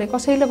इग्नोर गरेँ,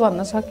 कसैले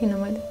भन्न सकिनँ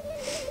मैले,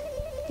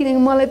 किनकि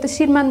मलाई त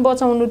श्रीमान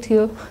बचाउनु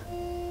थियो।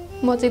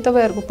 म चाहिँ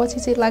तपाईँहरूको पछि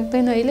चाहिँ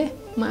लाग्दैन, अहिले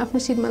म आफ्नो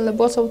श्रीमानलाई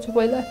बचाउँछु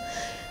पहिला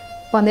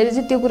भनेर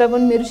चाहिँ त्यो कुरा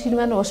पनि मेरो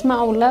श्रीमान होसमा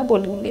आउला,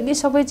 भोलि उसले नै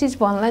सबै चिज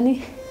भन्ला नि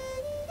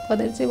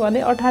भनेर चाहिँ भने।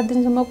 18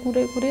 दिनसम्म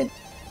कुरे।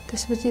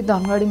 त्यसपछि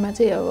धनगढीमा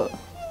चाहिँ अब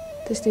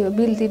त्यस्तै हो,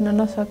 बिल तिर्न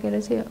नसकेर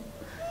चाहिँ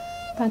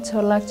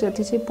 5-6 लाख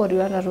जति चाहिँ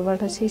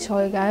परिवारहरूबाट चाहिँ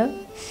सहयोग आयो।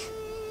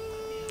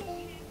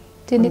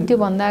 त्यो नि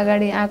त्योभन्दा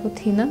अगाडि आएको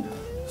थिइनँ।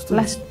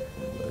 लास्ट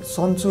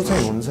सन्चो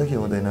चाहिँ हुन्छ कि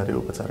हुँदैन अरे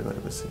उपचार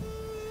गरेपछि?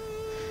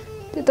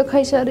 त्यो त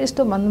खै सर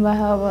यस्तो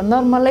भन्नुभयो, अब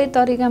नर्मलै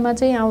तरिकामा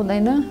चाहिँ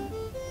आउँदैन,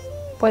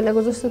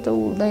 पहिलाको जस्तो त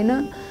हुँदैन।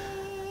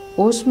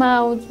 होसमा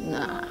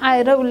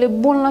आएर उसले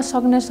बोल्न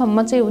सक्नेसम्म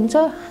चाहिँ हुन्छ,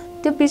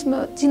 त्यो बिचमा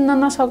चिन्न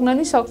नसक्न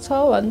नि सक्छ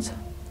भन्छ।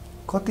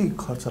 कति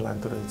खर्च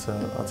लाग्दो रहेछ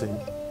अझै?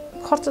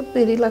 खर्च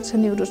धेरै लाग्छ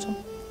नि न्युरो छ।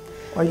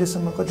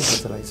 अहिलेसम्म कति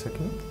खर्च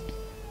लागिसक्यो?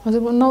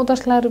 हजुर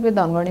 9-10 लाख रुपियाँ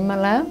धनगढीमा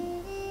लाग्यो।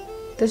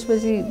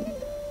 त्यसपछि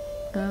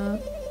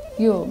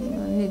यो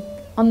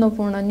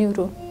अन्नपूर्ण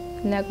न्युरो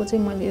ल्याएको चाहिँ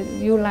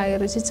मैले यो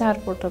लागेर चाहिँ 4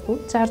 पटक हो,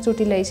 4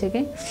 चोटि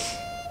ल्याइसकेँ।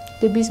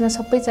 त्यो बिचमा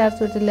सबै 4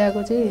 चोटि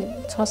ल्याएको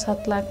चाहिँ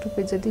 6-7 लाख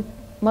रुपियाँ जति,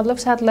 मतलब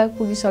 7 लाख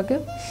पुगिसक्यो।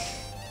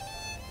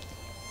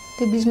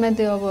 त्यो बिचमा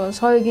त्यो अब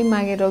सहयोगी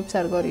मागेर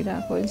उपचार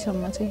गरिरहेको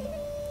अहिलेसम्म चाहिँ।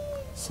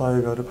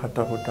 सहयोगहरू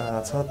फाटाफुट्टा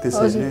छ,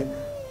 त्यसैले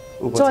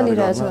उपचार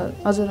चलिरहेछ।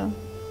 हजुर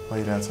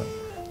भइरहेछ।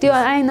 त्यो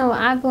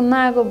आएको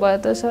नआएको भए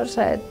त सर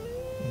सायद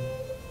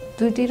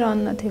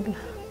दुइटिरहन्न थियो।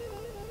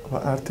 अब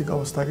आर्थिक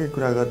अवस्थाकै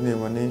कुरा गर्ने हो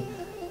भने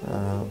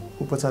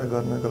उपचार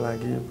गर्नको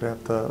लागि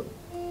पर्याप्त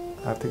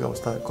आर्थिक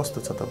अवस्था कस्तो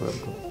छ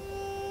तपाईँहरूको?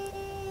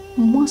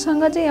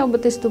 मसँग चाहिँ अब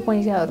त्यस्तो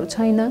पैसाहरू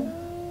छैन,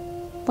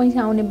 पैसा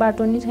आउने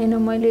बाटो नि छैन।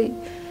 मैले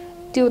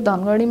त्यो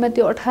धनगढीमा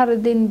त्यो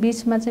 18 दिन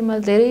बिचमा चाहिँ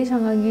मैले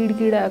धेरैसँग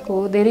गिडगिडाएको,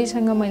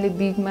 धेरैसँग मैले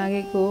भिख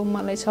मागेको,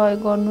 मलाई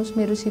सहयोग गर्नुहोस्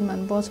मेरो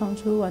श्रीमान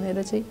बचाउँछु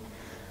भनेर चाहिँ।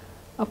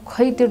 अब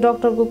खै त्यो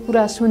डक्टरको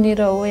कुरा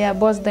सुनेर हो या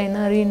बच्दैन,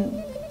 ऋण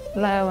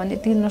लाग्यो भने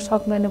तिर्न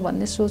सक्दैन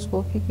भन्ने सोच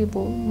भयो कि के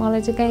भयो,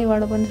 मलाई चाहिँ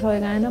कहीँबाट पनि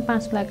सहयोग आएन।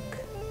 5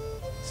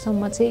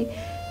 लाखसम्म चाहिँ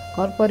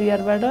घर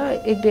परिवारबाट,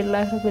 1-1.5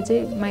 लाख रुपियाँ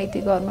चाहिँ माइती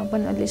घरमा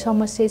पनि अलि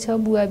समस्या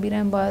छ। बुवा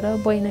बिराम भएर,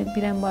 बहिनी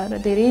बिराम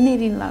भएर धेरै नै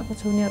ऋण लागेको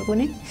छ उनीहरूको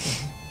नि।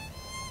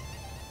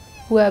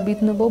 बुवा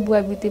बित्नुभयो, बुवा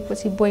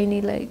बितेपछि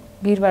बहिनीलाई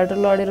भिडबाट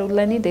लडेर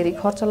उसलाई नै धेरै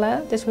खर्च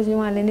लाग्यो। त्यसपछि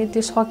उहाँले नै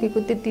त्यो सकेको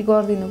त्यति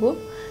गरिदिनु भयो।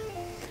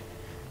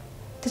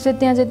 त्यसपछि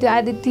त्यहाँ चाहिँ त्यो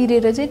आधी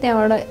तिरेर चाहिँ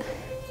त्यहाँबाट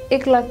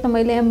 1 लाख त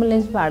मैले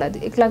एम्बुलेन्स भाडा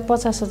दिएँ,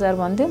 1,50,000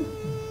 भन्थ्यो।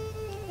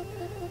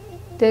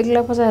 त्यो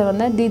 1,50,000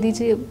 भन्दा दिदी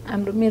चाहिँ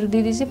मेरो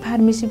दिदी चाहिँ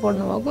फार्मेसी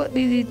पढ्नुभएको,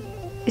 दिदी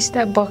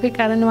स्टाफ भएकै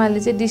कारण उहाँले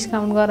चाहिँ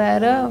डिस्काउन्ट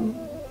गराएर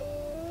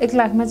 1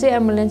 लाखमा चाहिँ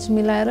एम्बुलेन्स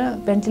मिलाएर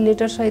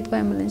भेन्टिलेटर सहितको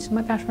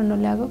एम्बुलेन्समा काठमाडौँ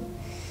ल्याएको।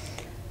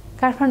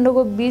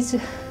 काठमाडौँको बिच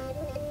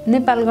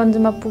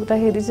नेपालगञ्जमा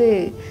पुग्दाखेरि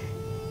चाहिँ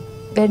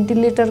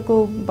भेन्टिलेटरको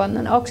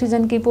भन्दा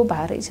अक्सिजन केही पो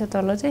भारै छ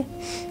तल चाहिँ।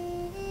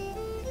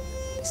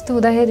 त्यस्तो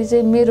हुँदाखेरि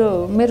चाहिँ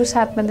मेरो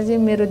साथमा चाहिँ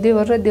मेरो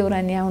देवर र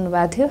देउरानी आउनु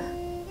भएको थियो।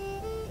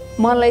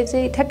 मलाई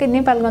चाहिँ ठ्याक्कै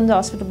नेपालगञ्ज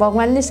हस्पिटल,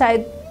 भगवान्ले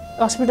सायद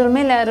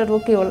हस्पिटलमै ल्याएर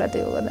रोक्यो होला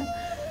त्यो होला।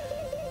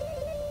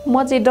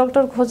 म चाहिँ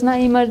डक्टर खोज्न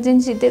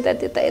इमर्जेन्सी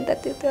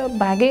त्यता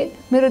भागेँ।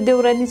 मेरो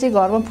देउरानी चाहिँ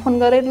घरमा फोन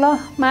गरेर ल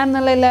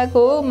मार्नलाई ल्याएको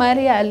हो,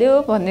 मारिहाल्यो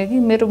भन्यो कि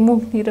मेरो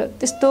मुखतिर।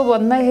 त्यस्तो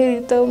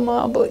भन्दाखेरि त म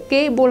अब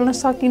केही बोल्न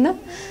सकिनँ।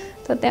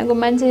 त त्यहाँको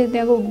मान्छे,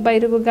 त्यहाँको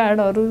बाहिरको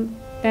गार्डहरू,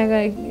 त्यहाँका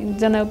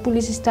एकजना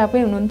पुलिस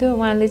स्टाफै हुनुहुन्थ्यो,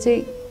 उहाँले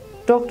चाहिँ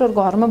डक्टर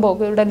घरमा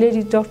भएको एउटा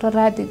लेडिज डक्टर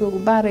रातिको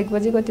 12-1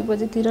 बजे कति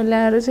बजेतिर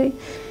ल्याएर चाहिँ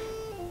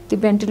त्यो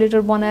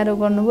भेन्टिलेटर बनाएर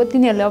गर्नुभयो।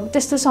 तिनीहरूले अब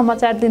त्यस्तो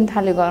समाचार दिन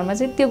थाल्यो घरमा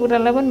चाहिँ। त्यो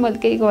कुरालाई पनि मैले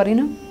केही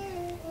गरिनँ।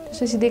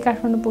 त्यसपछि सिधै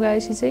काठमाडौँ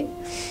पुगाएपछि चाहिँ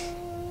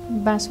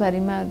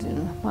बाँसबारीमा,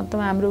 मतलब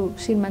हाम्रो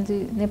श्रीमान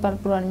चाहिँ नेपाल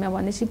प्रहरीमा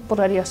भनेपछि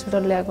प्रहरी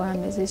हस्पिटल ल्याएको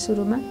हामीले चाहिँ।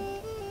 सुरुमा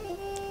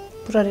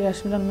प्रहरी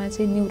हस्पिटलमा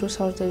चाहिँ न्युरो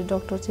सर्जरी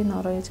डक्टर चाहिँ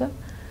नरहेछ।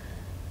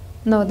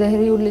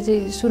 नहुँदाखेरि उसले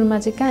चाहिँ सुरुमा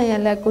चाहिँ कहाँ यहाँ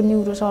ल्याएको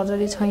न्युरो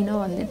सर्जरी छैन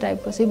भन्ने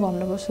टाइपको चाहिँ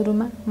भन्नुभयो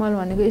सुरुमा। मैले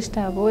भनेको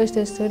स्टाफ हो, यस्तो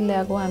यस्तो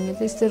ल्याएको, हामीले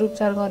चाहिँ यस्तो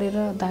उपचार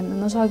गरेर धान्न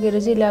नसकेर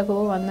चाहिँ ल्याएको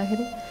हो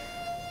भन्दाखेरि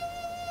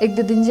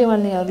 1-2 दिन चाहिँ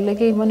उहाँहरूले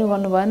केही पनि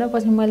गर्नु भएन।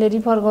 पछि मैले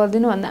रिफर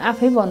गरिदिनु भन्दा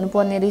आफै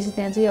भन्नुपर्ने रहेछ।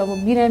 त्यहाँ चाहिँ अब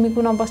बिरामी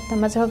कुन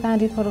अवस्थामा छ, कहाँ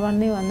रिफर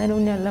गर्ने भन्दैन,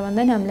 उनीहरूलाई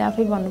भन्दैन, हामीले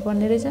आफै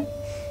भन्नुपर्ने रहेछ।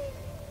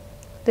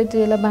 त्यति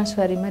बेला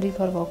बाँसबारीमा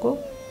रिफर भएको।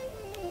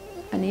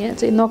 अनि यहाँ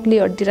चाहिँ नक्ली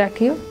हड्डी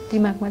राखियो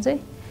दिमागमा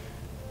चाहिँ।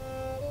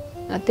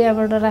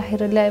 त्यहाँबाट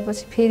राखेर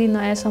ल्याएपछि फेरि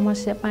नयाँ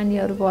समस्या,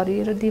 पानीहरू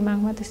भरिएर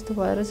दिमागमा, त्यस्तो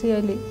भएर चाहिँ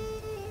अहिले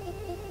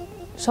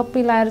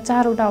सबै लाएर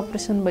 4वटा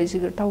अपरेसन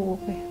भइसक्यो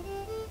टाउकोकै।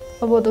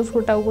 अब त उसको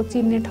टाउको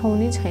चिन्ने ठाउँ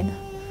नै छैन।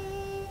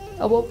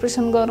 अब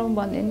अपरेसन गरौँ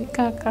भने नि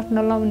कहाँ काट्न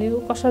लाउने हो,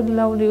 कसरी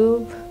लाउने हो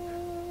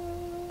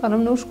भनौँ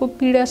न। उसको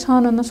पीडा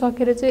सहन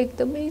नसकेर चाहिँ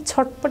एकदमै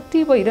छटपट्टी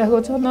भइरहेको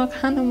छ। न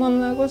खान मन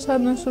लागेको छ,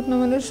 न सुत्न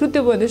मन लागेको।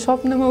 सुत्यो भने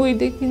सपनामा उही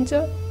देखिन्छ,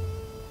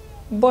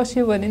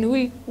 बस्यो भने नि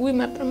उही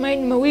मात्र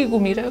माइन्डमा उही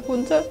घुमिरहेको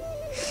हुन्छ।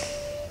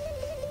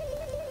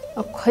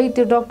 अब खै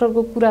त्यो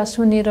डक्टरको कुरा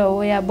सुनेर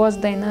हो या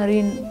बच्दैन,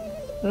 ऋण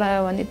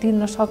लाग्यो भने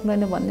तिर्न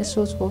सक्दैन भन्ने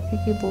सोच भयो कि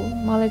के भयो,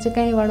 मलाई चाहिँ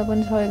कहीँबाट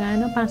पनि सहयोग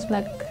आएन। 5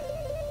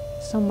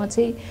 लाखसम्म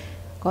चाहिँ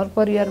घर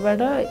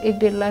परिवारबाट,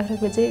 1-1.5 लाख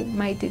रुपियाँ चाहिँ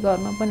माइती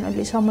घरमा पनि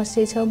अलि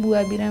समस्या छ।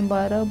 बुवा बिराम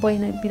भएर,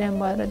 बहिनी बिराम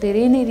भएर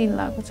धेरै नै ऋण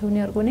लागेको छ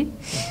उनीहरूको नि।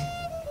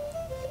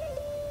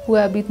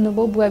 बुवा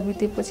बित्नुभयो, बुवा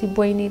बितेपछि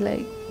बहिनीलाई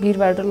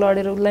भिडबाट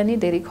लडेर उसलाई नै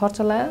धेरै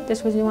खर्च लाग्यो।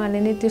 त्यसपछि उहाँले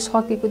नै त्यो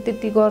सकेको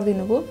त्यति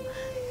गरिदिनु भयो।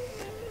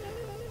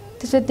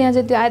 त्यसपछि त्यहाँ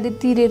चाहिँ त्यो आधी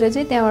तिरेर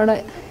चाहिँ त्यहाँबाट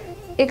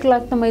 1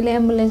 लाख त मैले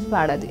एम्बुलेन्स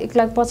भाडा दिएँ,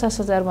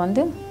 1,50,000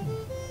 भन्थ्यो।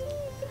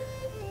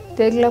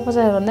 त्यो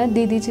 1,50,000 भन्दा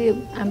दिदी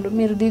चाहिँ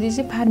मेरो दिदी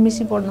चाहिँ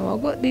फार्मेसी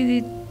पढ्नुभएको, दिदी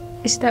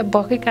स्टाफ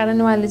भएकै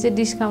कारण उहाँले चाहिँ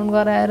डिस्काउन्ट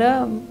गराएर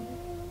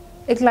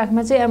 1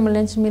 लाखमा चाहिँ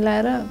एम्बुलेन्स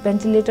मिलाएर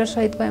भेन्टिलेटर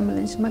सहितको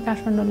एम्बुलेन्समा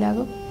काठमाडौँ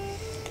ल्याएको।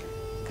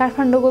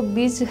 काठमाडौँको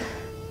बिच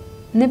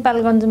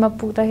नेपालगञ्जमा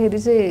पुग्दाखेरि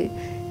चाहिँ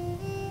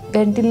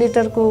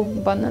भेन्टिलेटरको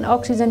भन्दा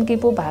अक्सिजन के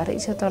पो भारै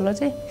छ तल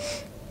चाहिँ।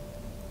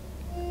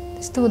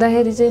 त्यस्तो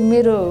हुँदाखेरि चाहिँ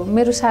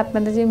मेरो साथमा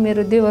चाहिँ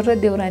मेरो देवर र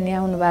देउरानी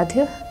आउनु भएको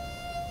थियो।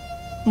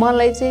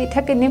 मलाई चाहिँ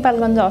ठ्याक्कै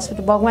नेपालगञ्ज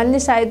हस्पिटल भगवान्ले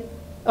सायद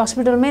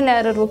हस्पिटलमै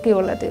ल्याएर रोक्यो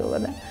होला त्यो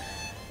गर्दा।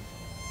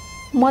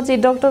 म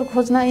चाहिँ डाक्टर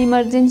खोज्न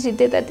इमर्जेन्सी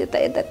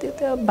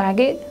त्यता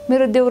भागेँ।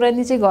 मेरो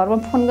देउरानी चाहिँ घरमा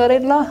फोन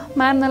गरेँ, ल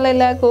मार्नलाई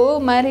ल्याएको हो,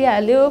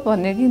 मारिहाल्यो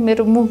भन्यो कि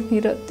मेरो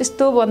मुखतिर।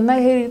 त्यस्तो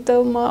भन्दाखेरि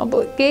त म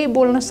अब केही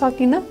बोल्न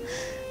सकिनँ।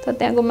 त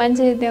त्यहाँको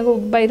मान्छे, त्यहाँको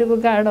बाहिरको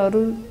गार्डहरू,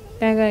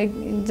 त्यहाँका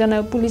एकजना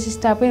पुलिस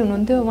स्टाफै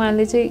हुनुहुन्थ्यो,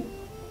 उहाँले चाहिँ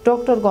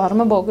डक्टर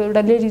घरमा भएको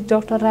एउटा लेडिज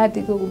डक्टर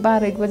रातिको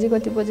 12-1 बजे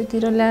कति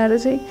बजीतिर ल्याएर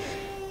चाहिँ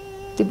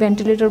त्यो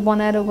भेन्टिलेटर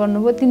बनाएर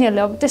गर्नुभयो।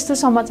 तिनीहरूले अब त्यस्तो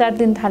समाचार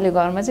दिन थाल्यो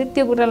घरमा चाहिँ।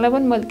 त्यो कुरालाई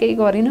पनि मैले केही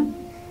गरिनँ।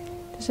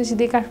 त्यसपछि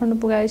सिधै काठमाडौँ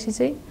पुगाएपछि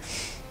चाहिँ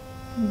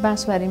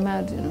बाँसबारीमा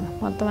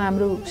मतलब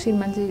हाम्रो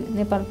श्रीमान चाहिँ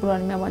नेपाल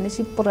प्रहरीमा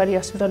भनेपछि प्रहरी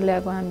हस्पिटल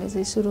ल्याएको हामीले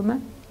चाहिँ। सुरुमा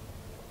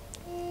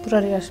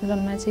प्रहरी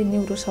हस्पिटलमा चाहिँ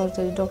न्युरो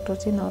सर्जरी डक्टर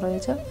चाहिँ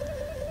नरहेछ।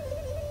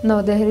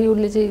 नहुँदाखेरि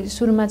उसले चाहिँ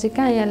सुरुमा चाहिँ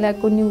कहाँ यहाँ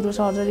ल्याएको न्युरो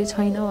सर्जरी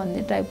छैन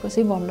भन्ने टाइपको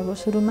चाहिँ भन्नुभयो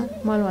सुरुमा।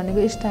 मैले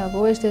भनेको स्टाफ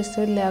हो, यस्तो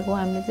यस्तो ल्याएको,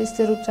 हामीले चाहिँ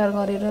यस्तो उपचार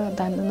गरेर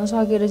धान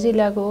नसकेर चाहिँ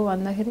ल्याएको हो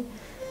भन्दाखेरि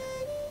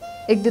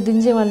 1-2 दिन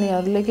चाहिँ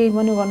उहाँहरूले केही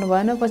पनि गर्नु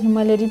भएन। पछि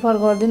मैले रिफर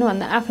गरिदिनु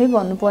भन्दा आफै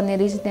भन्नुपर्ने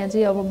रहेछ। त्यहाँ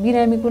चाहिँ अब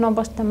बिरामी कुन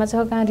अवस्थामा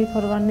छ, कहाँ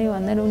रिफर गर्ने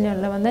भनेर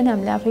उनीहरूलाई भन्दा नि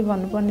हामीले आफै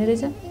भन्नुपर्ने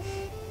रहेछ।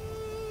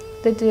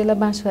 त्यति बेला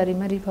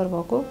बाँसबारीमा रिफर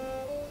भएको।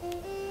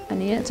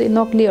 अनि यहाँ चाहिँ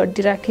नक्ली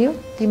हड्डी राखियो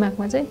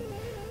दिमागमा चाहिँ।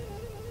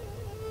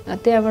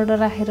 त्यहाँबाट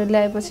राखेर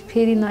ल्याएपछि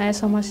फेरि नयाँ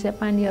समस्या,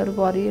 पानीहरू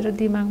भरिएर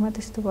दिमागमा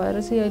त्यस्तो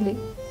भएर चाहिँ अहिले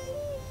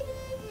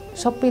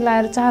सबै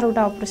लाएर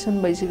 4वटा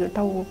अपरेसन भइसक्यो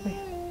टाउकोकै।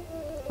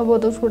 अब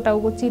त उसको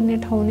टाउको चिन्ने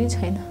ठाउँ नै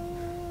छैन।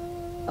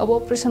 अब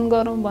अपरेसन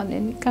गरौँ भने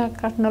नि कहाँ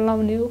काट्न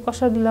लाउने हो,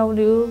 कसरी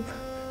लाउने हो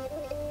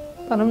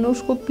भनौँ न।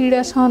 उसको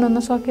पीडा सहन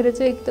नसकेर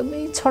चाहिँ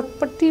एकदमै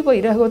छटपट्टि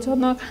भइरहेको छ।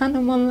 न खान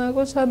मन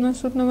लागेको छ, न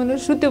सुत्न मन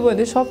लागेको। सुत्यो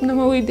भने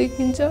सपनामा उही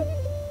देखिन्छ,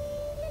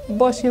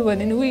 बस्यो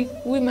भने नि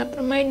उही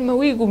मात्र माइन्डमा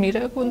उही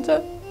घुमिरहेको हुन्छ।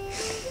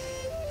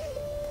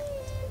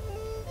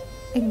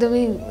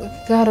 एकदमै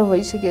गाह्रो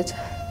भइसकेको छ।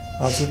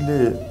 हजुरले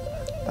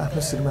आफ्नो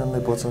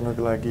श्रीमानलाई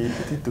बचाउनको लागि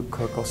यति दुःख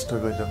कष्ट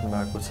गरिराख्नु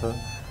भएको छ,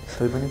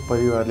 तैपनि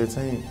परिवारले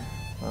चाहिँ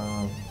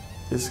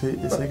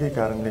यसैकै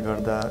कारणले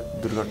गर्दा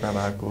दुर्घटना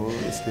भएको हो,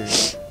 यसले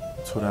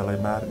छोरालाई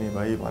मार्ने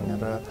भई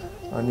भनेर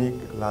अनेक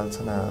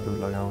लालचनाहरू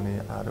लगाउने,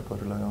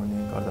 आरोपहरू लगाउने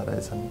गर्दा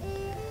रहेछन्।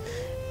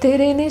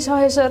 धेरै नै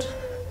सहे सर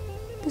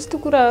त्यस्तो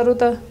कुराहरू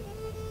त।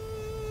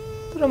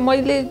 तर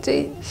मैले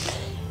चाहिँ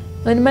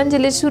अनि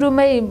मान्छेले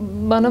सुरुमै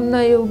भनौँ न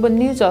यो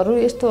न्युजहरू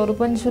यस्तोहरू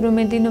पनि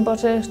सुरुमै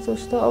दिनुपर्छ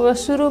यस्तो। अब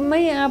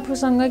सुरुमै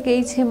आफूसँग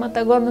केही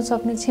क्षमता गर्न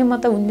सक्ने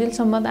क्षमता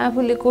हुन्जेलसम्म त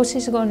आफूले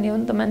कोसिस गर्ने हो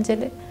नि त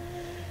मान्छेले।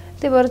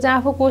 त्यही भएर चाहिँ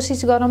आफू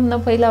कोसिस गरौँ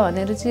न पहिला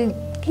भनेर चाहिँ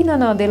किन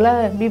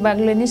नदेला,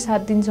 विभागले नै साथ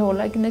दिन्छ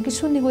होला। किनकि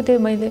सुनेको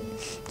थिएँ मैले,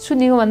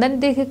 सुनेको भन्दा नि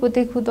देखेको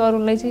थिएँ खुद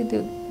अरूलाई चाहिँ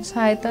त्यो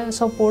सहायता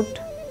सपोर्ट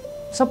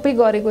सबै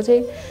गरेको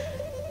चाहिँ।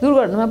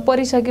 दुर्घटनामा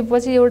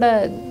परिसकेपछि एउटा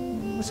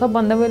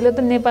सबभन्दा पहिले त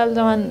नेपाल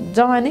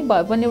जवानै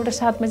भए पनि एउटा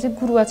साथमा चाहिँ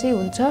गुरुवा चाहिँ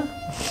हुन्छ।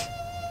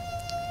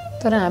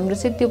 तर हाम्रो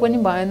चाहिँ त्यो पनि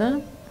भएन।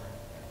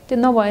 त्यो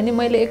नभए नि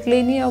मैले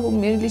एक्लै नै अब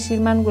मेरो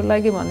श्रीमानको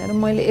लागि भनेर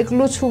मैले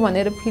एक्लो छु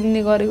भनेर फिल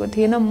नै गरेको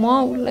थिएन।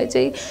 म उसलाई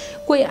चाहिँ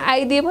कोही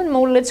आइदिए पनि म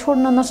उसलाई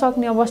छोड्न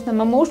नसक्ने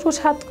अवस्थामा, म उसको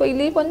साथ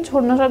कहिल्यै पनि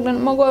छोड्न सक्दैन।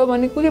 म गयो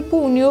भने के पो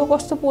हुने हो,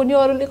 कस्तो पो हुने,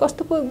 अरूले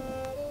कस्तो पो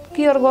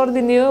केयर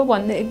गरिदिने हो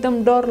भन्ने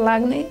एकदम डर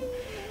लाग्ने।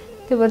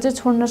 त्यही भएर चाहिँ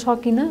छोड्न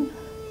सकिनँ।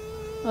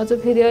 अझ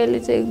फेरि अहिले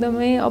चाहिँ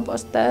एकदमै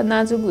अवस्था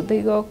नाजुक हुँदै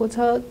गएको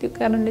छ। त्यो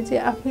कारणले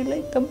चाहिँ आफैलाई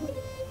एकदम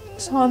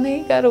सहनै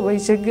गाह्रो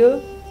भइसक्यो।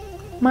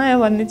 माया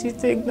भन्ने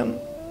चिज चाहिँ एकदम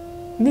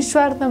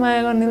निस्वार्थ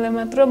माया गर्नेलाई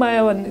मात्र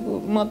माया भन्नेको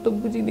महत्त्व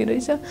बुझिने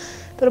रहेछ।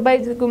 तर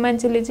बाहिरको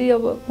मान्छेले चाहिँ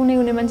अब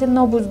कुनै मान्छे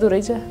नबुझ्दो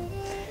रहेछ।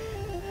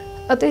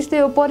 त्यस्तै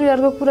हो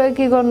परिवारको कुरा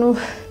के गर्नु।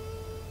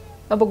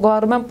 अब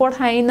घरमा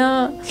पठाइन,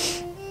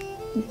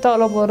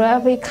 तलबहरू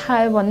आफै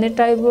खायो भन्ने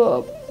टाइपको।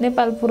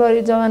 नेपाल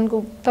प्रहरी जवानको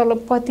तलब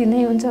कति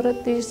नै हुन्छ र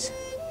 30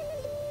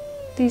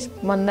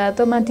 भन्दा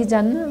त माथि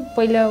जान्न।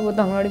 पहिला अब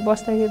धनगढी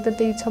बस्दाखेरि त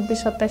त्यही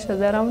 26-27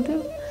 हजार आउँथ्यो।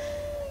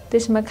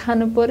 त्यसमा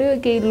खानु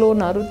पर्यो, केही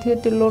लोनहरू थियो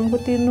त्यो लोनको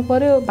तिर्नु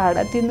पर्यो,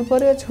 भाडा तिर्नु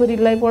पर्यो,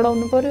 छोरीलाई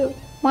पढाउनु पर्यो।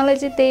 मलाई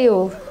चाहिँ त्यही हो,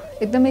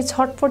 एकदमै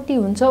छटपट्टि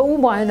हुन्छ। ऊ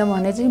भएन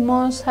भने चाहिँ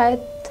म सायद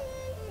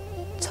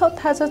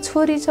थाहा छ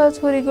छोरी छ,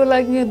 छोरीको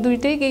लागि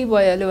दुइटै केही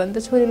भइहाल्यो भने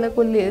त छोरीलाई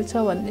कसले हेर्छ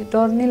भन्ने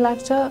डर नै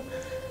लाग्छ।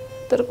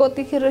 तर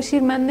कतिखेर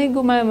श्रीमान नै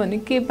गुमायो भने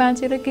के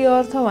बाँचेर के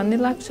अर्थ भन्ने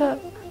लाग्छ।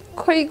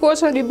 खै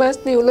कसरी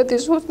बाँच्ने होला त्यो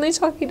सोच्नै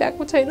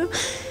सकिरहेको छैन।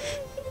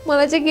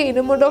 मलाई चाहिँ के होइन,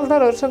 म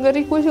डक्टरहरूसँग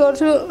रिक्वेस्ट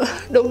गर्छु,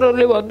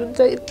 डक्टरले भन्नुहुन्छ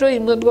यत्रो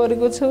हिम्मत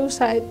गरेको छौ,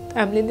 सायद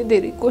हामीले नै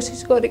धेरै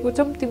कोसिस गरेको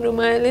छौँ, तिम्रो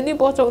मायाले नै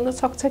बचाउन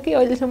सक्छ कि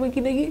अहिलेसम्म,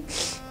 किनकि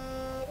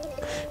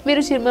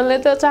मेरो श्रीमानलाई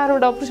त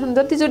 4वटा अपरेसन,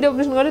 जतिचोटि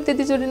अपरेसन गर्यो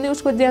त्यतिचोटि नै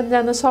उसको ज्यान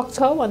जान सक्छ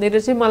भनेर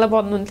चाहिँ मलाई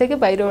भन्नुहुन्थ्यो कि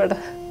बाहिरबाट।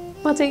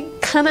 म चाहिँ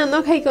खाना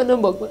नखाइकन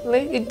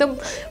भगवान्लाई एकदम,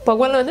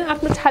 भगवान्लाई भने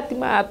आफ्नो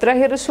छातीमा हात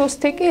राखेर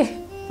सोच्थेँ कि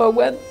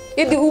भगवान्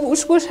यदि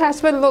उसको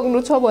सासमा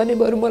लग्नु छ भने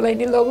बरु मलाई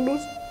नि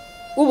लग्नुहोस्,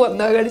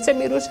 ऊभन्दा अगाडि चाहिँ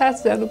मेरो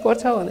सास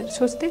जानुपर्छ भनेर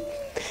सोच्थेँ।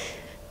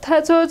 थाहा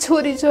छ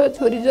छोरी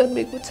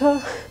जन्मेको छ।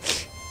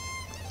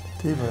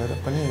 त्यही भएर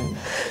पनि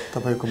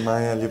तपाईँको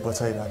मायाले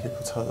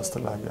बचाइराखेको छ जस्तो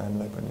लाग्यो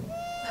हामीलाई पनि।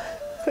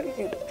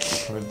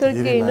 तर के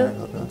होइन,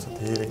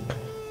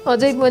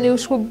 अझै पनि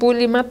उसको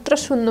बोली मात्र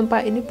सुन्न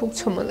पाए नि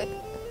पुग्छ मलाई,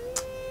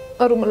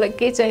 अरू मलाई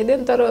केही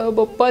चाहिँदैन। तर अब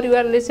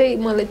परिवारले चाहिँ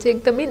मलाई चाहिँ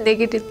एकदमै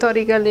नेगेटिभ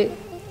तरिकाले,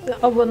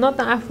 अब न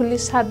त आफूले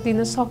साथ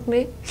दिन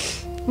सक्ने,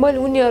 मैले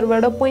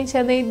उनीहरूबाट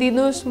पैसा नै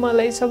दिनुहोस्,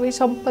 मलाई सबै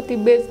सम्पत्ति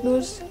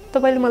बेच्नुहोस्,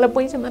 तपाईँले मलाई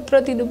पैसा मात्र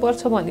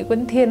दिनुपर्छ भनेको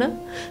नि थिएन,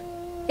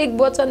 एक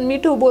वचन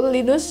मिठो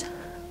बोलिदिनुहोस्,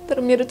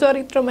 तर मेरो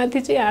चरित्रमाथि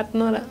चाहिँ हात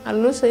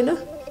नहाल्नुहोस् होइन।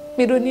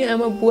 मेरो नि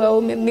आमा बुवा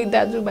हो, मेरो नि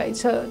दाजुभाइ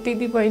छ,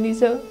 दिदी बहिनी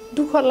छ,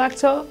 दुःख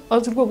लाग्छ,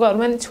 हजुरको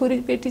घरमा नि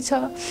छोरी बेटी छ,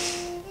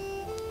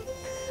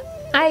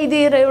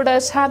 आइदिएर एउटा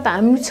साथ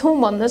हामी छौँ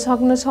भन्न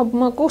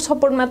सक्नेसम्मको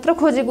सपोर्ट मात्र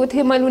खोजेको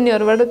थिएँ मैले।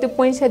 उनीहरूबाट त्यो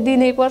पैसा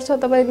दिनै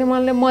पर्छ, तपाईँले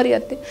मलाई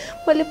मरिहाल्थेँ।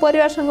 मैले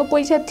परिवारसँग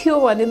पैसा थियो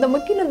भने त म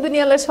किन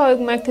दुनियाँलाई सहयोग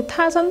माग्थेँ,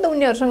 थाहा छ नि त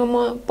उनीहरूसँग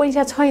म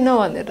पैसा छैन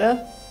भनेर।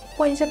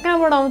 पैसा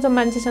कहाँबाट आउँछ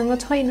मान्छेसँग,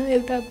 छैन,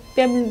 एउटा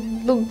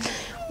फ्यामिली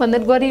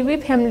भनेर गरिबै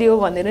फ्यामिली हो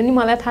भनेर नि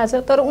मलाई थाहा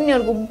छ। तर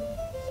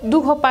उनीहरूको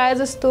दुःख पाए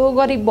जस्तो,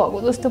 गरिब भएको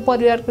जस्तो,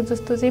 परिवारको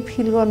जस्तो चाहिँ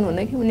फिल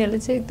गर्नुहुन्न कि उनीहरूले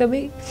चाहिँ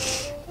एकदमै,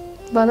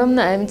 भनौँ न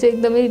हामी चाहिँ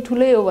एकदमै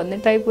ठुलै हो भन्ने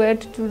टाइपको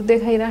एटिट्युड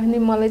देखाइराख्ने,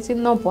 मलाई चाहिँ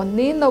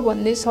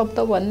नभन्ने शब्द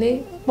भन्ने।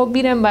 म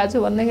बिराम भएको छु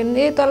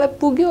भन्दाखेरि तँलाई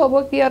पुग्यो अब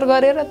केयर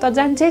गरेर त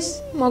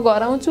जान्छेस्, म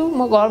घर आउँछु,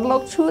 म घर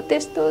लग्छु,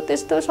 त्यस्तो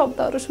त्यस्तो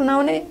शब्दहरू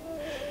सुनाउने।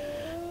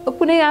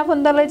 कुनै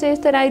आफन्तलाई चाहिँ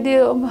यस्तो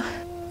आइदियो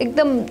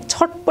एकदम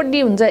छटपट्टि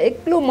हुन्छ,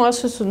 एक्लो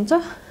महसुस हुन्छ।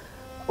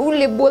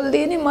 उसले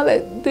बोलिदियो नि मलाई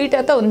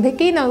 2टा त हुन्थ्यो,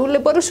 किन उसले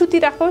बरु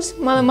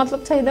सुतिराखोस्, मलाई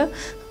मतलब छैन।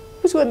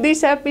 उसको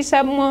दिसा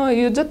पिसाब म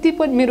यो जति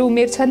पनि मेरो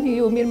उमेर छ नि,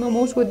 यो उमेरमा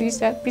म उसको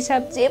दिसा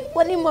पिसाब जे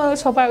पनि म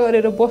सफा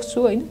गरेर बस्छु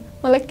होइन।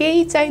 मलाई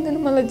केही चाहिँदैन,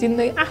 मलाई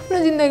जिन्दगी, आफ्नो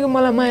जिन्दगी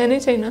मलाई माया नै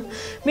छैन।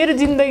 मेरो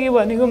जिन्दगी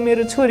भनेको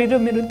मेरो छोरी र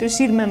मेरो त्यो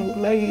श्रीमानको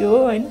लागि हो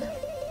होइन।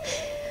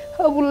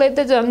 अब उसलाई त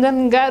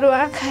झन् गाह्रो,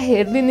 आँखा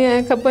हेरिदिने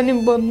आँखा पनि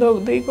बन्द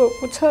हुँदै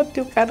गएको छ,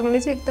 त्यो कारणले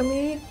चाहिँ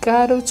एकदमै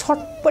गाह्रो,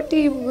 छटपट्टि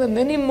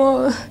भन्दा नि म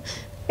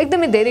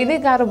एकदमै धेरै नै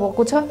गाह्रो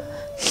भएको छ।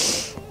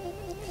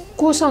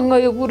 कोसँग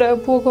यो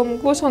कुरा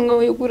पोखौँ, कोसँग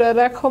यो कुरा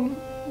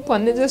राखौँ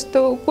भन्ने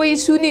जस्तो, कोही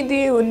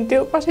सुनिदिए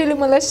हुन्थ्यो, कसैले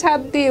मलाई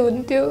साथ दिए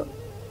हुन्थ्यो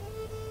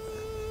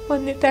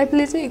भन्ने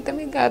टाइपले चाहिँ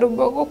एकदमै गाह्रो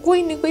भएको,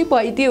 कोही न कोही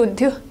भइदिए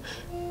हुन्थ्यो।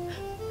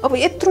 अब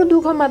यत्रो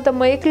दुःखमा त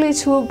म एक्लै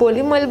छु,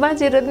 भोलि मैले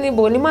बाँचेर नि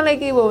भोलि मलाई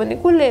के भयो भने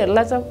कसले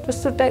हेर्ला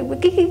जस्तो टाइपको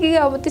के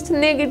अब त्यस्तो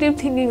नेगेटिभ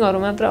थिङ्किङहरू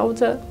मात्र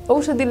आउँछ।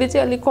 औषधिले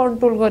चाहिँ अलिक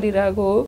कन्ट्रोल गरिरहेको हो।